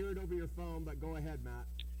can't hear it over your phone, but go ahead, Matt.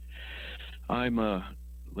 I'm,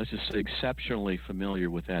 let's just say, exceptionally familiar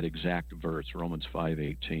with that exact verse, Romans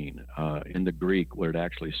 5:18. In the Greek, what it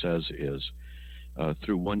actually says is,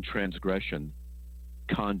 through one transgression,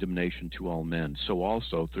 condemnation to all men. So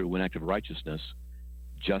also, through one act of righteousness,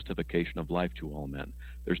 justification of life to all men.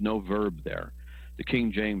 There's no verb there. The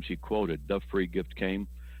King James, he quoted, "The free gift came."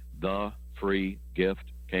 The free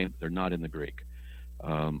gift came. They're not in the Greek.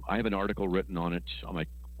 I have an article written on it on my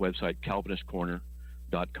website,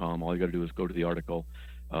 calvinistcorner.com. All you got to do is go to the article,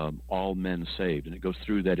 All Men Saved, and it goes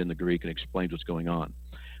through that in the Greek and explains what's going on.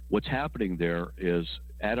 What's happening there is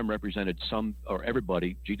Adam represented some, or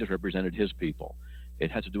everybody, Jesus represented his people.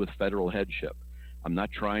 It has to do with federal headship. I'm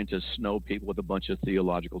not trying to snow people with a bunch of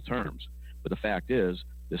theological terms, but the fact is,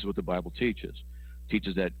 this is what the Bible teaches. It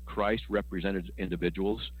teaches that Christ represented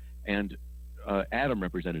individuals and Adam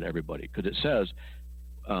represented everybody, because it says,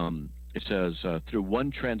 through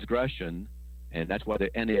one transgression, and that's why the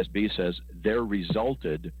NASB says, there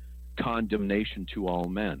resulted condemnation to all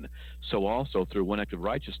men. So also through one act of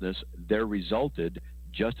righteousness, there resulted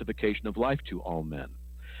justification of life to all men.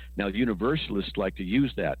 Now, the universalists like to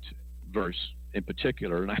use that verse in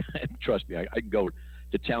particular, and trust me, I can go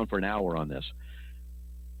to town for an hour on this.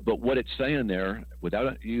 But what it's saying there,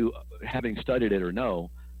 without you having studied it or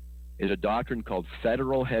know, is a doctrine called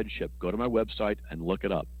federal headship. Go to my website and look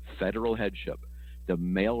it up. Federal headship. The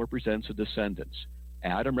male represents the descendants.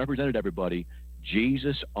 Adam represented everybody.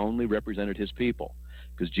 Jesus only represented his people,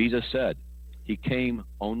 because Jesus said he came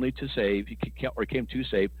only to save, he came to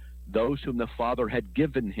save those whom the Father had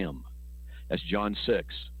given him. That's John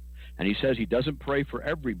 6. And he says he doesn't pray for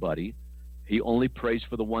everybody. He only prays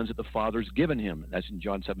for the ones that the Father's given him. That's in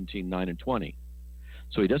John 17:9 and 20.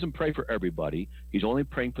 So he doesn't pray for everybody. He's only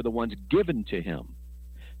praying for the ones given to him.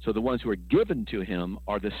 So the ones who are given to him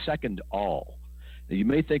are the second all. Now, you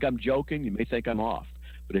may think I'm joking. You may think I'm off.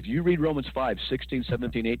 But if you read Romans 5:16,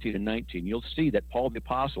 17, 18, and 19, you'll see that Paul the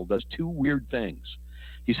Apostle does two weird things.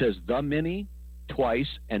 He says the many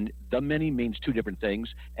twice, and the many means two different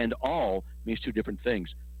things, and all means two different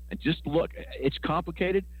things. And just look, it's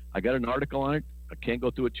complicated. I got an article on it. I can't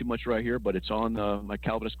go through it too much right here, but it's on my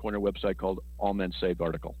Calvinist Corner website called All Men Saved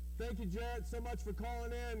article. Thank you, Jared, so much for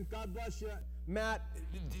calling in. God bless you. Matt,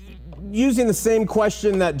 using the same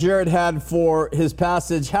question that Jared had for his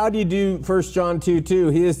passage, how do you do 1 John 2:2?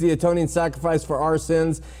 He is the atoning sacrifice for our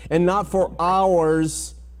sins, and not for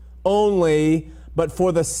ours only, but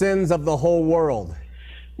for the sins of the whole world.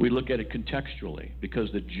 We look at it contextually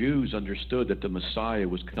because the Jews understood that the Messiah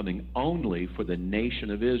was coming only for the nation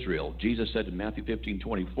of Israel. Jesus said in Matthew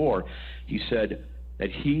 15:24, he said that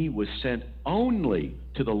he was sent only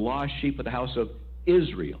to the lost sheep of the house of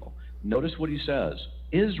Israel. Notice what he says.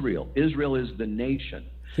 Israel. Israel is the nation.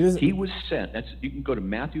 He was sent. That's, you can go to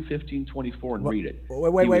Matthew 15:24 and read it.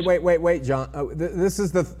 Wait, John.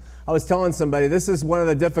 I was telling somebody, this is one of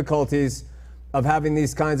the difficulties of having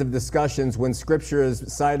these kinds of discussions when Scripture is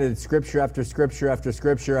cited, Scripture after Scripture after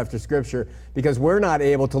Scripture after Scripture, because we're not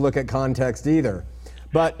able to look at context either.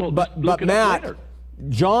 But Matt,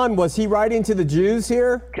 John, was he writing to the Jews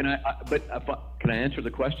here? Can I answer the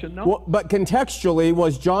question, though? Well, but contextually,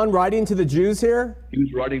 was John writing to the Jews here? He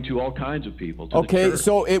was writing to all kinds of people. Okay,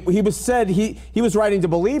 so he was writing to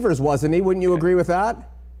believers, wasn't he? Wouldn't you agree with that?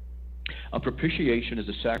 A propitiation is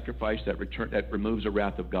a sacrifice that removes the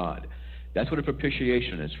wrath of God. That's what a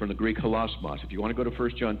propitiation is, from the Greek hilasmos. If you want to go to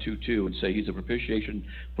 1 John 2:2 and say he's a propitiation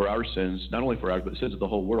for our sins, not only for ours, but the sins of the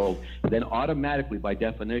whole world, then automatically, by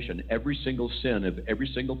definition, every single sin of every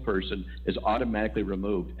single person is automatically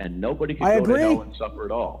removed, and nobody can go to hell and suffer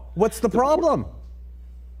at all. What's the problem?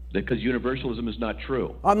 Because universalism is not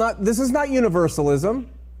true. This is not universalism.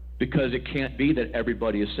 Because it can't be that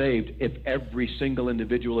everybody is saved if every single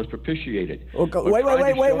individual is propitiated. Okay,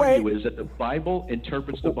 wait. Is that the Bible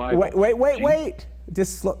interprets the Bible. Wait.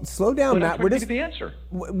 Just slow down, Matt. We're just the answer.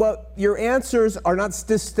 Well, your answers are not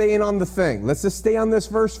just staying on the thing. Let's just stay on this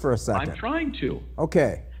verse for a second. I'm trying to.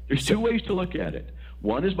 Okay. There's two ways to look at it.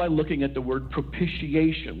 One is by looking at the word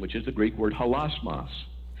propitiation, which is the Greek word hilasmos.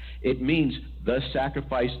 It means the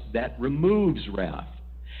sacrifice that removes wrath.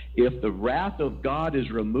 If the wrath of God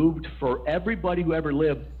is removed for everybody who ever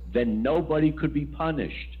lived, then nobody could be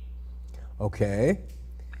punished. Okay.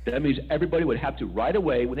 That means everybody would have to, right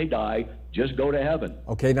away when they die, just go to heaven.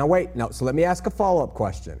 Okay, now wait. So let me ask a follow-up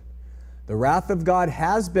question. The wrath of God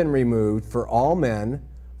has been removed for all men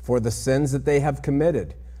for the sins that they have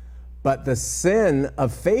committed. But the sin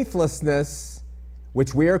of faithlessness,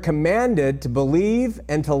 which we are commanded to believe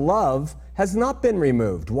and to love, has not been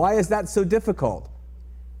removed. Why is that so difficult?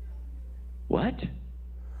 What?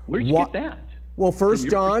 Where did you get that? Well,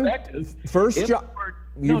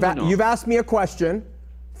 you've asked me a question.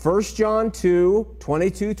 1 John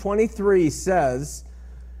 2:22-23 says,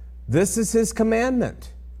 this is his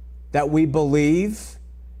commandment, that we believe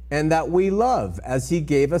and that we love as he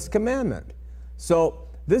gave us commandment. So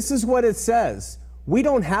this is what it says. We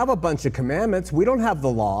don't have a bunch of commandments. We don't have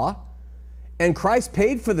the law. And Christ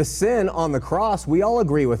paid for the sin on the cross. We all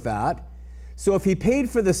agree with that. So if he paid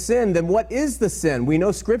for the sin, then what is the sin? We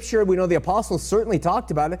know Scripture, we know the apostles certainly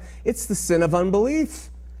talked about it. It's the sin of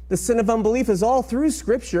unbelief. The sin of unbelief is all through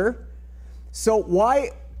Scripture. So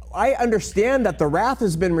I understand that the wrath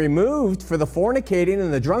has been removed for the fornicating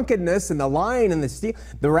and the drunkenness and the lying and the stealing.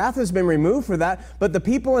 The wrath has been removed for that, but the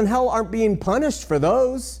people in hell aren't being punished for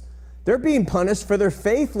those. They're being punished for their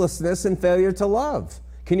faithlessness and failure to love.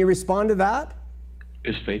 Can you respond to that?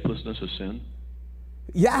 Is faithlessness a sin?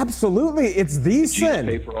 Yeah, absolutely. It's the sin.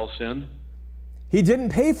 Did Jesus pay for all sin? He didn't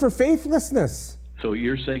pay for faithlessness. So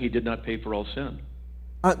you're saying he did not pay for all sin?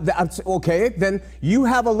 Okay, then you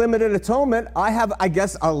have a limited atonement. I have, I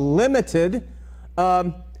guess, a limited you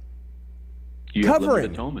covering. Have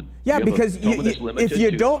limited atonement. Yeah, because if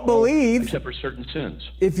you don't believe, except for certain sins.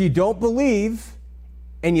 If you don't believe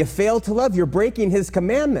and you fail to love, you're breaking his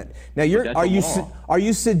commandment. Now, are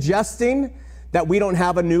you suggesting that we don't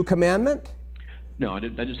have a new commandment? No, I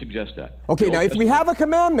didn't suggest that. Okay, now if we have a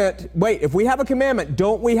commandment,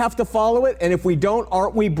 don't we have to follow it? And if we don't,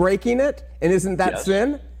 aren't we breaking it? And isn't that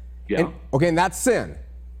sin? Yeah. And that's sin.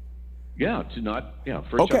 Yeah, to not, 1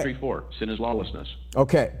 John 3:4, sin is lawlessness.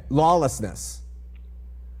 Okay, lawlessness.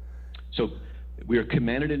 So we are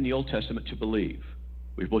commanded in the Old Testament to believe.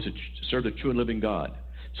 We're supposed to serve the true and living God.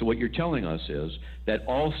 So what you're telling us is that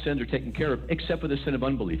all sins are taken care of except for the sin of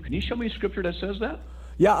unbelief. Can you show me a scripture that says that?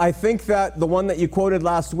 Yeah, I think that the one that you quoted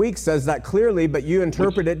last week says that clearly, but you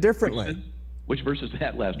interpret it differently. Which verse is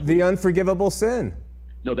that last week? The unforgivable sin.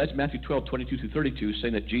 No, that's Matthew 12:22-32,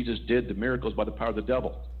 saying that Jesus did the miracles by the power of the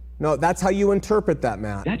devil. No, that's how you interpret that,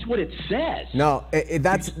 Matt. That's what it says. No,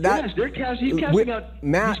 that's that. Yes, he's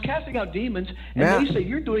casting out demons, and they say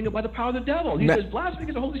you're doing it by the power of the devil. He says, blasphemy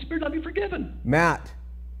against the Holy Spirit, not be forgiven. Matt,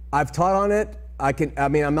 I've taught on it.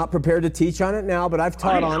 I'm not prepared to teach on it now, but I've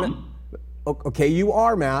taught on it. Okay, you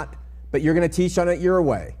are, Matt, but you're going to teach on it your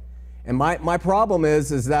way. And my problem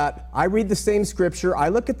is that I read the same scripture. I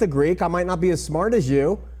look at the Greek. I might not be as smart as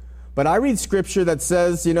you, But I read scripture that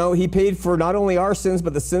says, he paid for not only our sins,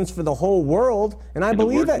 but the sins for the whole world, and I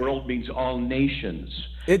believe the it. world means all nations.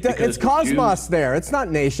 It's cosmos there. It's not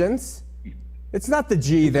nations. It's not the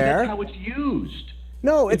G there. That's how it's used.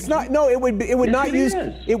 No, it's not. No, it would not use.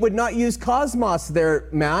 is. It would not use cosmos there,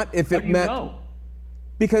 Matt. If it meant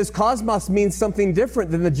because cosmos means something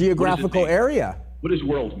different than the geographical area. What does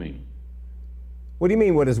world mean? What do you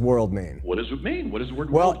mean? What does world mean? What does it mean? What does the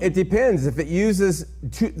word Well, world mean? it depends. If it uses,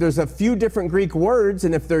 there's a few different Greek words,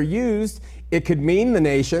 and if they're used, it could mean the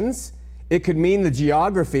nations, it could mean the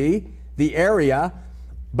geography, the area.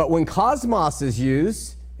 But when cosmos is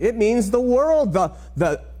used, it means the world,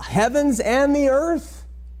 the heavens and the earth.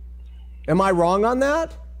 Am I wrong on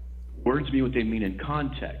that? Words mean what they mean in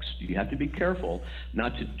context. You have to be careful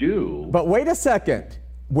not to do. But wait a second.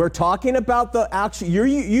 We're talking about the actual, you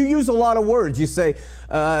use a lot of words. You say,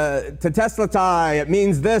 teteslatai, it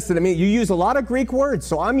means this, and you use a lot of Greek words.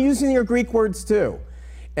 So I'm using your Greek words too.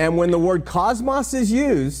 And when the word cosmos is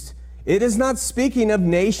used, it is not speaking of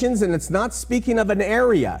nations, and it's not speaking of an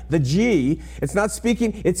area. The G,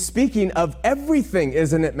 it's speaking of everything,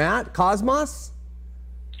 isn't it, Matt? Cosmos?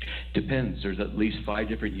 Depends. There's at least 5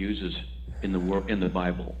 different uses in the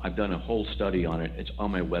Bible. I've done a whole study on it. It's on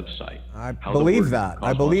my website. I believe that.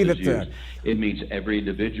 I believe it too. It means every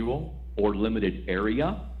individual or limited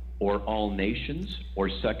area or all nations or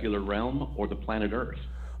secular realm or the planet Earth.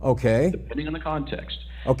 Okay. Depending on the context.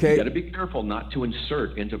 Okay. You got to be careful not to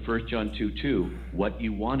insert into 1 John 2:2 what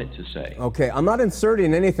you want it to say. Okay. I'm not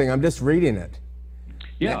inserting anything. I'm just reading it.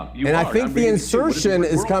 Yeah, you and are. I think I'm the reading it too. What does insertion the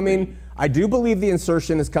word is world coming. mean? I do believe the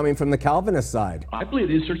insertion is coming from the Calvinist side. I believe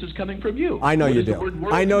the insertion is coming from you. I know What you does the do. word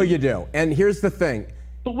world I know mean? you do. And here's the thing.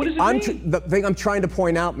 But what does it mean? The thing I'm trying to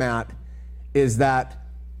point out, Matt, is that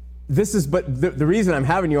the reason I'm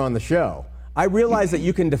having you on the show, I realize that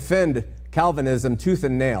you can defend Calvinism tooth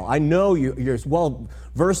and nail. I know you're well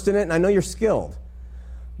versed in it, and I know you're skilled.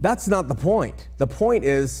 That's not the point. The point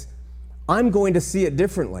is, I'm going to see it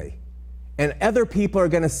differently, and other people are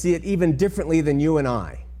going to see it even differently than you and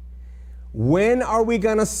I. When are we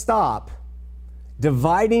going to stop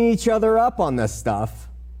dividing each other up on this stuff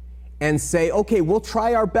and say, okay, we'll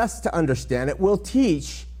try our best to understand it, we'll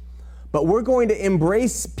teach, but we're going to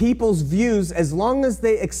embrace people's views as long as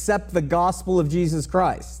they accept the gospel of Jesus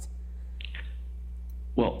Christ?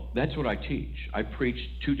 Well, that's what I teach. I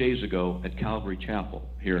preached 2 days ago at Calvary Chapel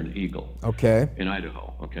here in Eagle, in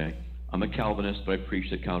Idaho, okay? I'm a Calvinist, but I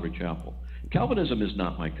preached at Calvary Chapel. Calvinism is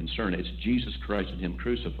not my concern. It's Jesus Christ and Him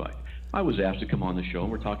crucified. I was asked to come on the show,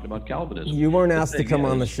 and we're talking about Calvinism. You weren't asked to come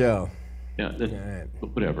on the show. Yeah,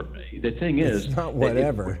 whatever. The thing is... It's not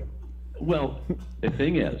whatever. The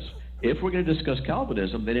thing is, if we're going to discuss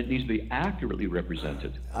Calvinism, then it needs to be accurately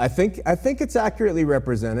represented. I think it's accurately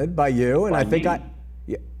represented by you, and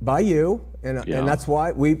by you, and that's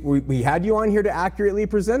why we had you on here to accurately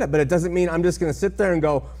present it. But it doesn't mean I'm just going to sit there and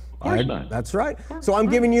go, Of course not. That's right. So I'm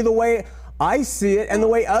giving you the way I see it, and the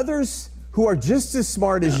way others who are just as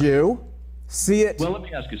smart as you see it. Well, let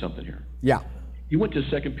me ask you something here. Yeah. You went to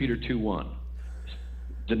 2 Peter 2:1,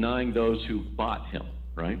 denying those who bought him,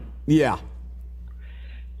 right? Yeah.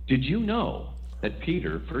 Did you know that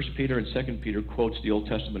 1 Peter and 2 Peter quotes the Old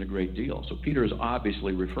Testament a great deal? So Peter is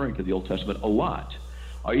obviously referring to the Old Testament a lot.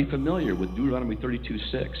 Are you familiar with Deuteronomy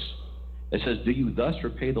 32:6? It says, "Do you thus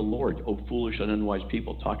repay the Lord, O foolish and unwise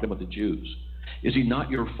people," talking about the Jews. "Is he not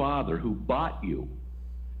your father who bought you?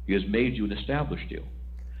 He has made you and established you."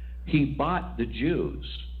 He bought the Jews,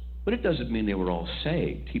 but it doesn't mean they were all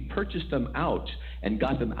saved. He purchased them out and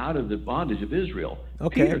got them out of the bondage of Israel.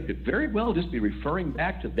 Okay. Peter could very well just be referring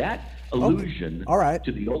back to that allusion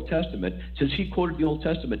to the Old Testament, since he quoted the Old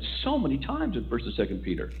Testament so many times in 1st and 2nd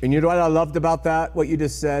Peter. And you know what I loved about that? What you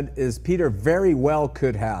just said is Peter very well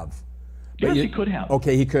could have. Yes, he could have.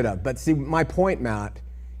 Okay, he could have. But see, my point, Matt,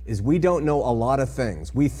 is we don't know a lot of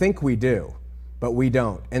things. We think we do, but we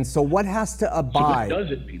don't. And so what has to abide? So what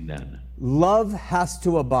does it mean then? Love has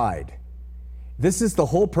to abide. This is the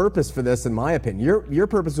whole purpose for this, in my opinion. Your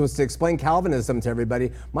purpose was to explain Calvinism to everybody.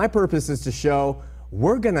 My purpose is to show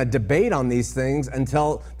we're going to debate on these things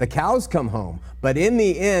until the cows come home. But in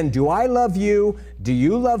the end, do I love you? Do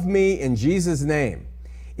you love me? In Jesus' name.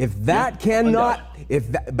 If that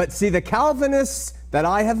but see, the Calvinists that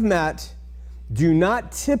I have met do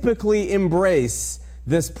not typically embrace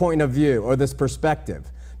this point of view or this perspective.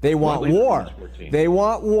 They want war. They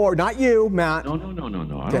want war. Not you, Matt. No. I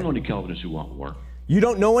don't know any Calvinists who want war. You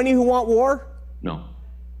don't know any who want war? No.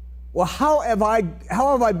 Well, how have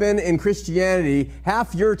I been in Christianity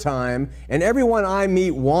half your time, and everyone I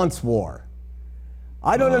meet wants war?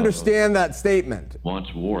 I don't understand that statement.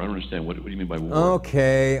 Wants war. I don't understand. What do you mean by war?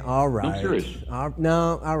 Okay, all right. I'm serious.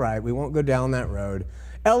 No, all right. We won't go down that road.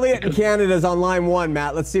 Elliot in Canada is on line 1,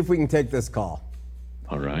 Matt. Let's see if we can take this call.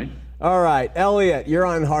 All right. All right, Elliot, you're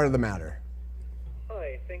on Heart of the Matter.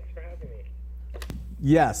 Hi, thanks for having me.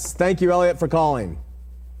 Yes, thank you, Elliot, for calling.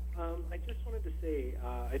 I just wanted to say,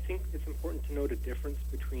 I think it's important to note a difference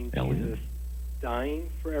between Elliot. Jesus dying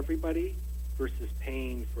for everybody versus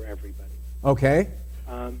paying for everybody. Okay.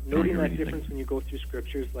 Noting that difference when you go through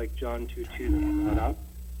scriptures like John 2:2 that you brought up,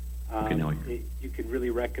 Okay, now you can really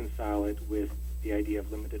reconcile it with the idea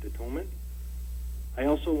of limited atonement. I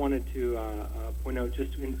also wanted to point out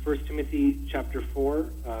just in 1 Timothy chapter 4,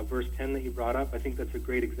 verse 10 that you brought up, I think that's a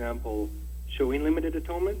great example showing limited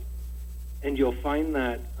atonement. And you'll find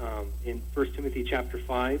that in 1 Timothy chapter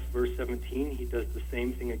 5, verse 17, he does the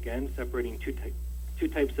same thing again, separating two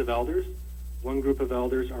types of elders. One group of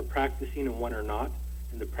elders are practicing and one are not.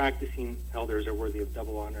 And the practicing elders are worthy of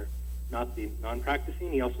double honor, not the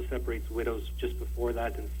non-practicing. He also separates widows just before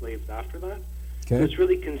that and slaves after that. Okay. So it's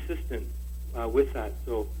really consistent with that.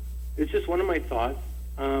 So it's just one of my thoughts.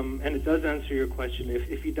 And it does answer your question.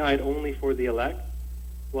 If he died only for the elect,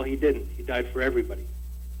 well, he didn't. He died for everybody.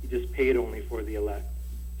 He just paid only for the elect.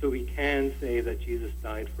 So we can say that Jesus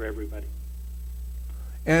died for everybody.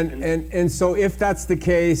 And so if that's the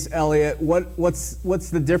case, Elliot, what's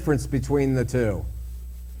the difference between the two?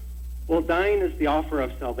 Well, dying is the offer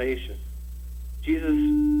of salvation. Jesus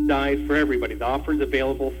died for everybody. The offer is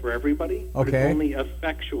available for everybody. But Okay. it's only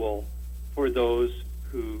effectual for those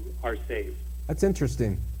who are saved. That's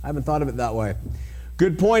interesting. I haven't thought of it that way.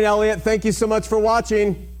 Good point, Elliot. Thank you so much for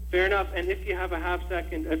watching. Fair enough. And if you have a half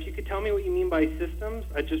second, if you could tell me what you mean by systems,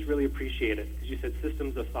 I'd just really appreciate it. Because you said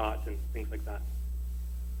systems of thought and things like that.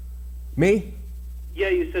 Me? Yeah,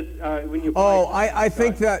 you said when you... Oh, I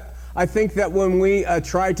think that when we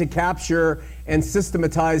try to capture and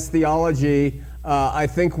systematize theology, I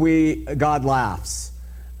think God laughs.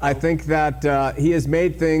 I think that he has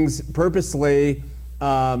made things purposely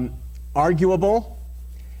arguable,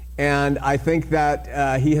 and I think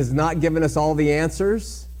that he has not given us all the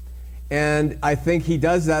answers, and I think he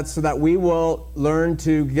does that so that we will learn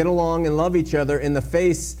to get along and love each other in the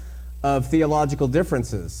face of theological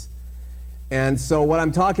differences. And so what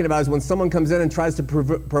I'm talking about is when someone comes in and tries to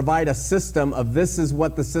provide a system of this is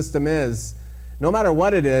what the system is, no matter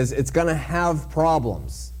what it is, it's going to have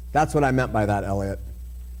problems. That's what I meant by that, Elliot.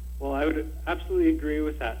 Well, I would absolutely agree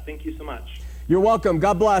with that. Thank you so much. You're welcome.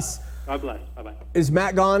 God bless. God bless. Bye-bye. Is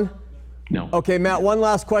Matt gone? No. Okay, Matt, one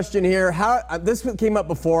last question here. This came up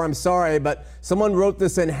before, I'm sorry, but someone wrote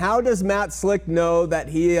this in. How does Matt Slick know that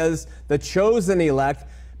he is the chosen elect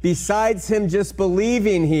besides him just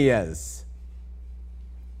believing he is?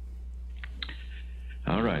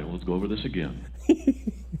 All right, let's go over this again.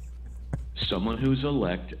 Someone who's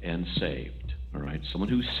elect and saved, all right? Someone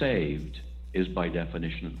who's saved is by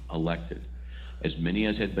definition elected. As many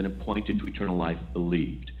as had been appointed to eternal life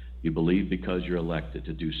believed. You believe because you're elected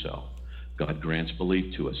to do so. God grants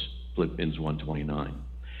belief to us, Philippians 1:29.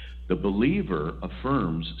 The believer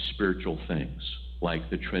affirms spiritual things like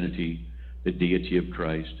the Trinity, the deity of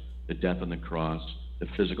Christ, the death on the cross, the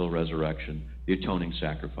physical resurrection, the atoning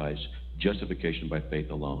sacrifice, justification by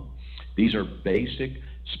faith alone. These are basic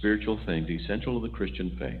spiritual things, essential to the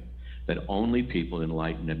Christian faith, that only people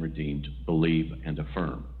enlightened and redeemed believe and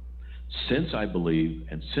affirm. Since I believe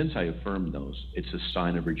and since I affirm those, it's a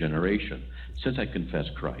sign of regeneration. Since I confess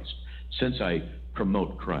Christ, since I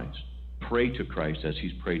promote Christ, pray to Christ as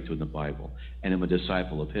he's prayed to in the Bible, and am a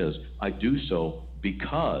disciple of his, I do so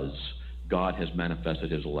because God has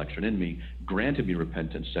manifested his election in me, granted me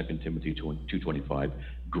repentance, 2 Timothy 2:25,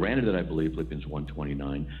 granted that I believe, Philippians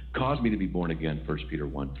 1:29, caused me to be born again, 1 Peter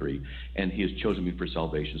 1:3, and he has chosen me for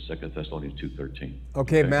salvation, 2 Thessalonians 2:13.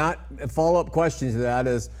 Okay, Matt, a follow-up question to that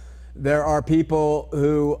is, there are people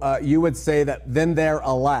who you would say that then they're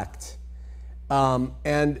elect,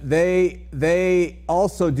 and they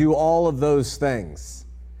also do all of those things.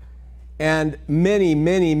 And many,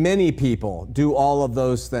 many, many people do all of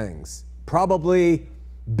those things. Probably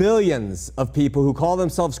billions of people who call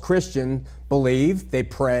themselves Christian believe, they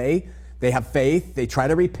pray, they have faith, they try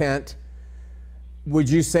to repent. Would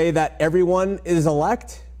you say that everyone is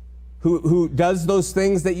elect who does those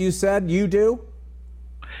things that you said you do?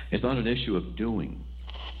 It's not an issue of doing.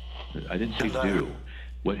 I didn't say do.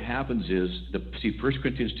 What happens is, 1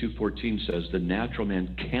 Corinthians 2:14 says, the natural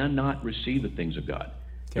man cannot receive the things of God.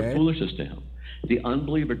 Okay. They're foolishness to him. The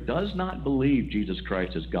unbeliever does not believe Jesus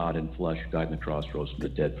Christ is God in flesh, who died on the cross, rose from the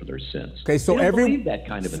dead for their sins. Okay, so they don't believe that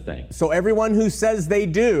kind of a thing. So everyone who says they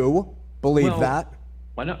do believe that.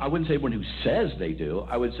 I wouldn't say everyone who says they do.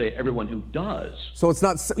 I would say everyone who does. So it's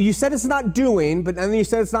not, you said it's not doing, but then you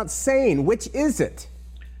said it's not saying. Which is it?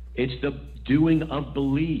 It's the doing of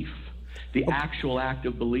belief, the actual act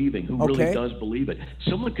of believing. Who really does believe it?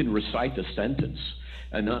 Someone can recite the sentence.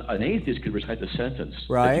 An atheist could recite the sentence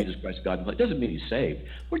right. that Jesus Christ, God, and it doesn't mean he's saved.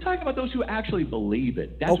 We're talking about those who actually believe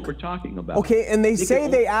it. That's what we're talking about. Okay, and they say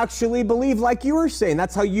they actually believe, like you were saying.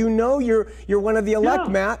 That's how you know you're one of the elect,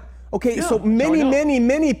 Matt. Okay, so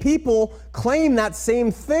many people claim that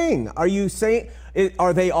same thing. Are you saying,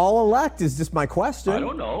 are they all elect? Is just my question. I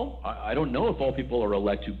don't know. I don't know if all people are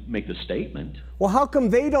elect who make the statement. Well, how come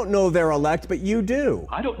they don't know they're elect, but you do?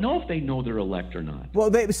 I don't know if they know they're elect or not. Well,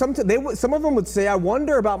 some of them would say, I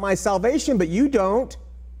wonder about my salvation, but you don't.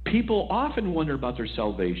 People often wonder about their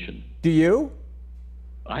salvation. Do you?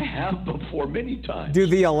 I have before many times. Do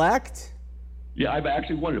the elect? Yeah, I've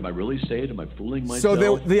actually wondered, am I really saved? Am I fooling So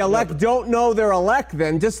myself? the elect don't know they're elect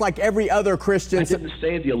then, just like every other Christian. I didn't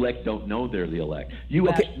say the elect don't know they're the elect. You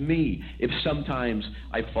asked me if sometimes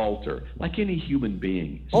I falter, like any human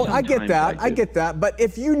being. Oh, I get that. I get that. But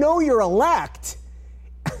if you know you're elect,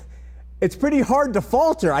 it's pretty hard to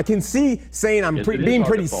falter. I can see saying I'm being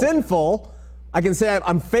pretty sinful. I can say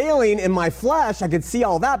I'm failing in my flesh. I can see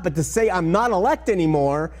all that. But to say I'm not elect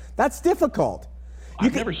anymore, that's difficult.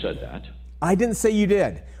 I've never said that. I didn't say you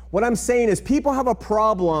did. What I'm saying is people have a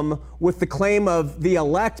problem with the claim of the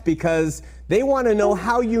elect because they want to know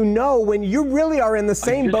how you know when you really are in the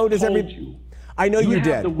same boat as every. I know you did.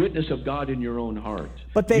 You have the witness of God in your own heart.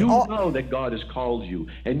 But you know that God has called you,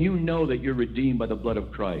 and you know that you're redeemed by the blood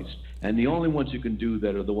of Christ. And the only ones who can do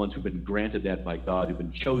that are the ones who've been granted that by God, who've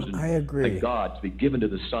been chosen by God to be given to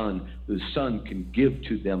the Son. The Son can give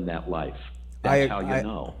to them that life. That's how you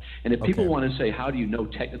know. And if people want to say, how do you know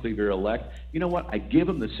technically they're elect? You know what? I give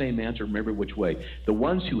them the same answer from every which way. The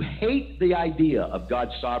ones who hate the idea of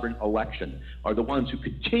God's sovereign election are the ones who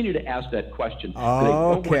continue to ask that question.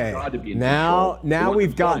 Okay. Now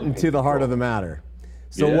we've gotten to the heart of the matter.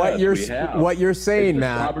 So yes, what you're saying, the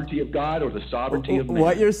Matt, sovereignty of God or the sovereignty of man.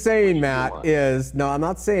 What you're saying, Matt, is no, I'm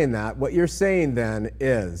not saying that. What you're saying then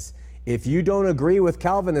is, if you don't agree with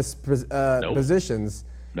Calvinist positions,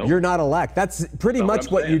 you're not elect. That's pretty much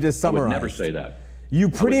what you just summarized. I would never say that. You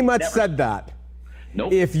pretty much said that.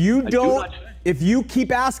 Nope. If you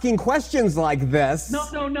keep asking questions like this.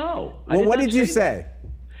 No. Well, what did you say?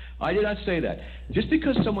 I did not say that. Just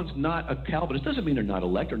because someone's not a Calvinist doesn't mean they're not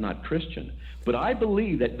elect or not Christian. But I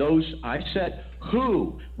believe that those, I said,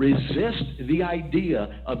 who resist the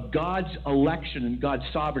idea of God's election and God's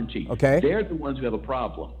sovereignty, they're the ones who have a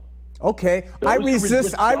problem. Okay, I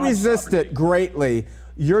resist it greatly,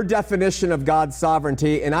 your definition of God's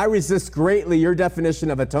sovereignty, and I resist greatly your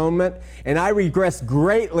definition of atonement, and I resist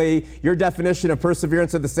greatly your definition of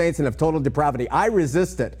perseverance of the saints and of total depravity. I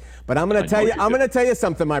resist it. But I'm going to tell you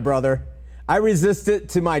something, my brother. I resist it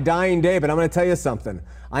to my dying day, but I'm going to tell you something.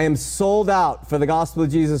 I am sold out for the gospel of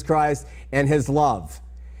Jesus Christ and his love.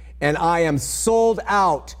 And I am sold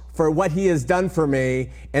out for what he has done for me,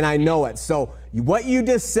 and I know it. So what you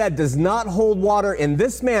just said does not hold water in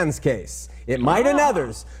this man's case. It might in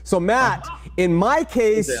others. So Matt, in my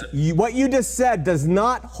case, what you just said does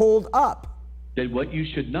not hold up. Then what you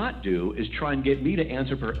should not do is try and get me to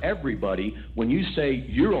answer for everybody when you say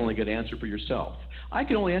you're only going to answer for yourself. I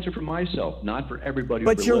can only answer for myself, not for everybody.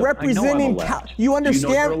 But you're representing. You understand? Do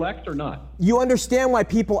you know you're elect or not? You understand why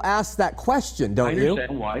people ask that question, don't you? I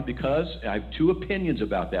understand why, because I have two opinions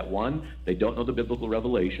about that. One, they don't know the biblical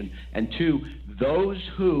revelation, and two, those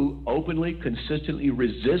who openly, consistently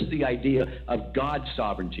resist the idea of God's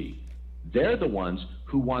sovereignty, they're the ones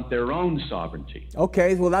who want their own sovereignty.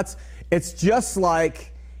 Okay, well it's just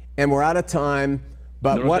like, and we're out of time.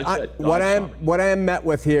 But what I am met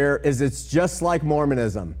with here is it's just like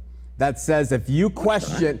Mormonism that says if you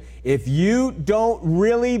question, if you don't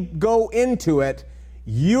really go into it,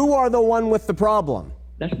 you are the one with the problem.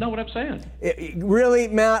 That's not what I'm saying. Really,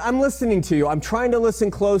 Matt, I'm listening to you. I'm trying to listen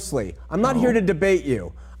closely. I'm not here to debate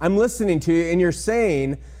you. I'm listening to you, and you're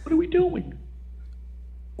saying... What are we doing?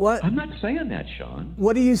 What? I'm not saying that, Sean.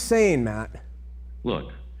 What are you saying, Matt?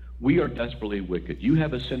 Look. We are desperately wicked. You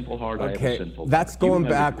have a sinful heart, I have a sinful heart. That's going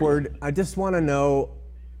backward. I just want to know,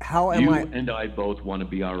 how am I... You and I both want to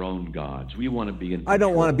be our own gods. We want to be in control. I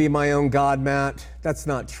don't want to be my own God, Matt. That's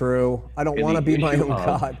not true. I don't want to be my own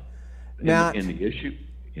God. Matt... In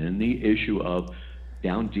the issue of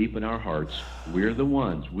down deep in our hearts, we're the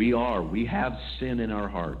ones. We have sin in our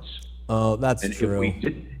hearts. Oh, that's true.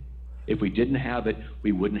 If we didn't have it,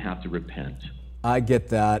 we wouldn't have to repent. I get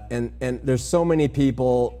that, and there's so many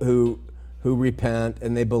people who repent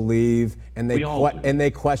and they believe and they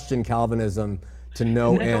question Calvinism to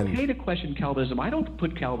no and it's end. okay to question Calvinism. I don't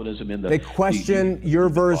put Calvinism in the... They question your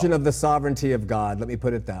version of the sovereignty of God. Let me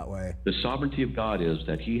put it that way. The sovereignty of God is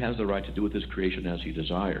that he has the right to do with his creation as he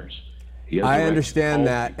desires. He has the I right to understand call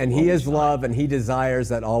that, people and he on is his love, and he desires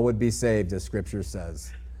that all would be saved, as Scripture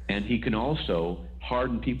says. And he can also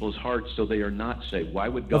harden people's hearts so they are not saved. Why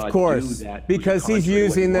would God Of course, do that? because he's contrary to what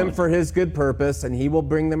using he them wants? for his good purpose, and he will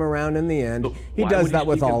bring them around in the end. So He why does would that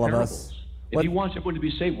with speak in all of parables? us. If he wants everyone to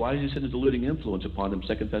be saved, why does he send a deluding influence upon them,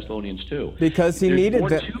 2 Thessalonians 2? Because he needed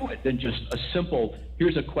There's that. more to it than just a simple,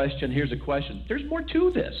 here's a question, here's a question. There's more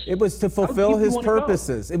to this. It was to fulfill his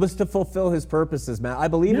purposes. It was to fulfill his purposes, Matt. I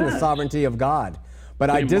believe in the Yes. sovereignty of God, but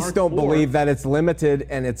I in just Mark don't 4 believe that it's limited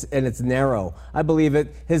and it's narrow. I believe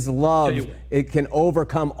his love, it can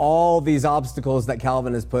overcome all these obstacles that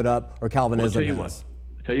Calvin has put up, or Calvinism has.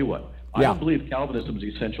 Tell you what. I don't believe Calvinism is the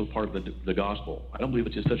essential part of the gospel. I don't believe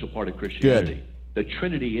it's the essential part of Christianity. The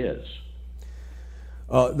Trinity is.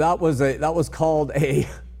 That was called a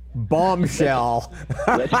bombshell.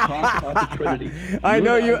 Let's talk about the Trinity. I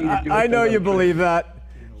know you believe that.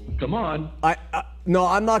 Come on. No,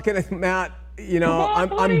 I'm not gonna, Matt. You know,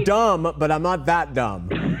 I'm dumb, but I'm not that dumb.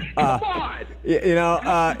 Come on.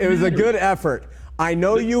 It was a good effort. I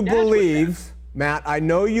know you believe, Matt. I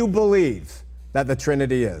know you believe that the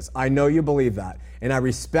Trinity is. I know you believe that. And I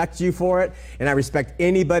respect you for it. And I respect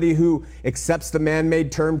anybody who accepts the man-made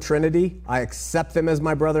term Trinity. I accept them as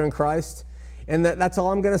my brother in Christ. And that's all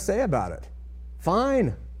I'm going to say about it.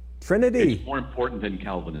 Fine. Trinity. It's more important than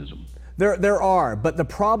Calvinism. There are. But the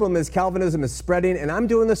problem is Calvinism is spreading. And I'm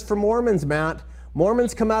doing this for Mormons, Matt.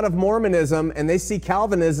 Mormons come out of Mormonism and they see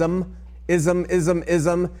Calvinism, ism,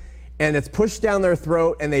 and it's pushed down their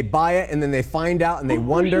throat and they buy it and then they find out and they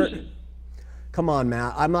wonder. Come on,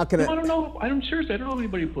 Matt. I'm not going to... No, I don't know. I'm serious. I don't know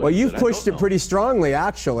anybody who pushed it. Well, you've pushed it pretty strongly,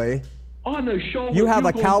 actually. On the show... You have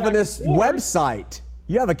a Calvinist website.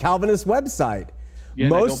 You have a Calvinist website. Yeah,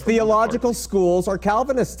 most theological schools are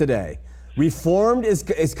Calvinist today. Reformed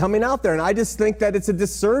is coming out there, and I just think that it's a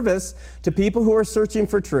disservice to people who are searching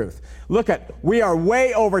for truth. Look we are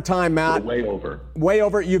way over time, Matt. We're way over. Way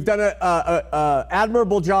over. You've done an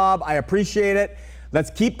admirable job. I appreciate it. Let's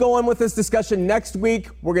keep going with this discussion. Next week,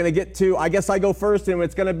 we're going to get to, I guess I go first, and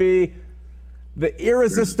it's going to be the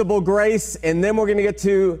irresistible grace, and then we're going to get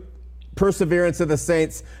to perseverance of the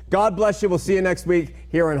saints. God bless you. We'll see you next week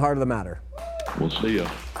here on Heart of the Matter. We'll see you.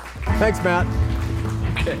 Thanks, Matt.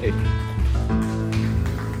 Okay.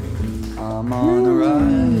 I'm on a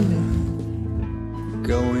ride,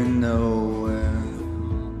 going nowhere.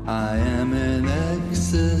 I am an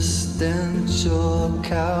existential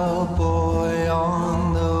cowboy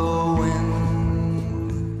on the wind,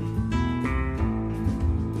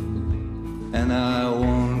 and I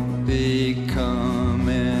won't be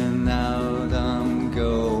coming out, I'm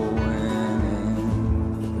going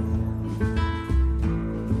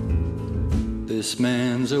in. This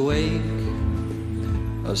man's awake,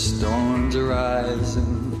 a storm's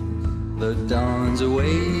arising, the dawn's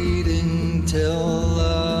awaiting till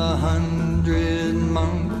 100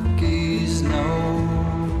 monkeys know.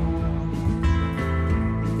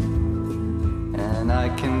 And I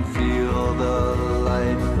can feel the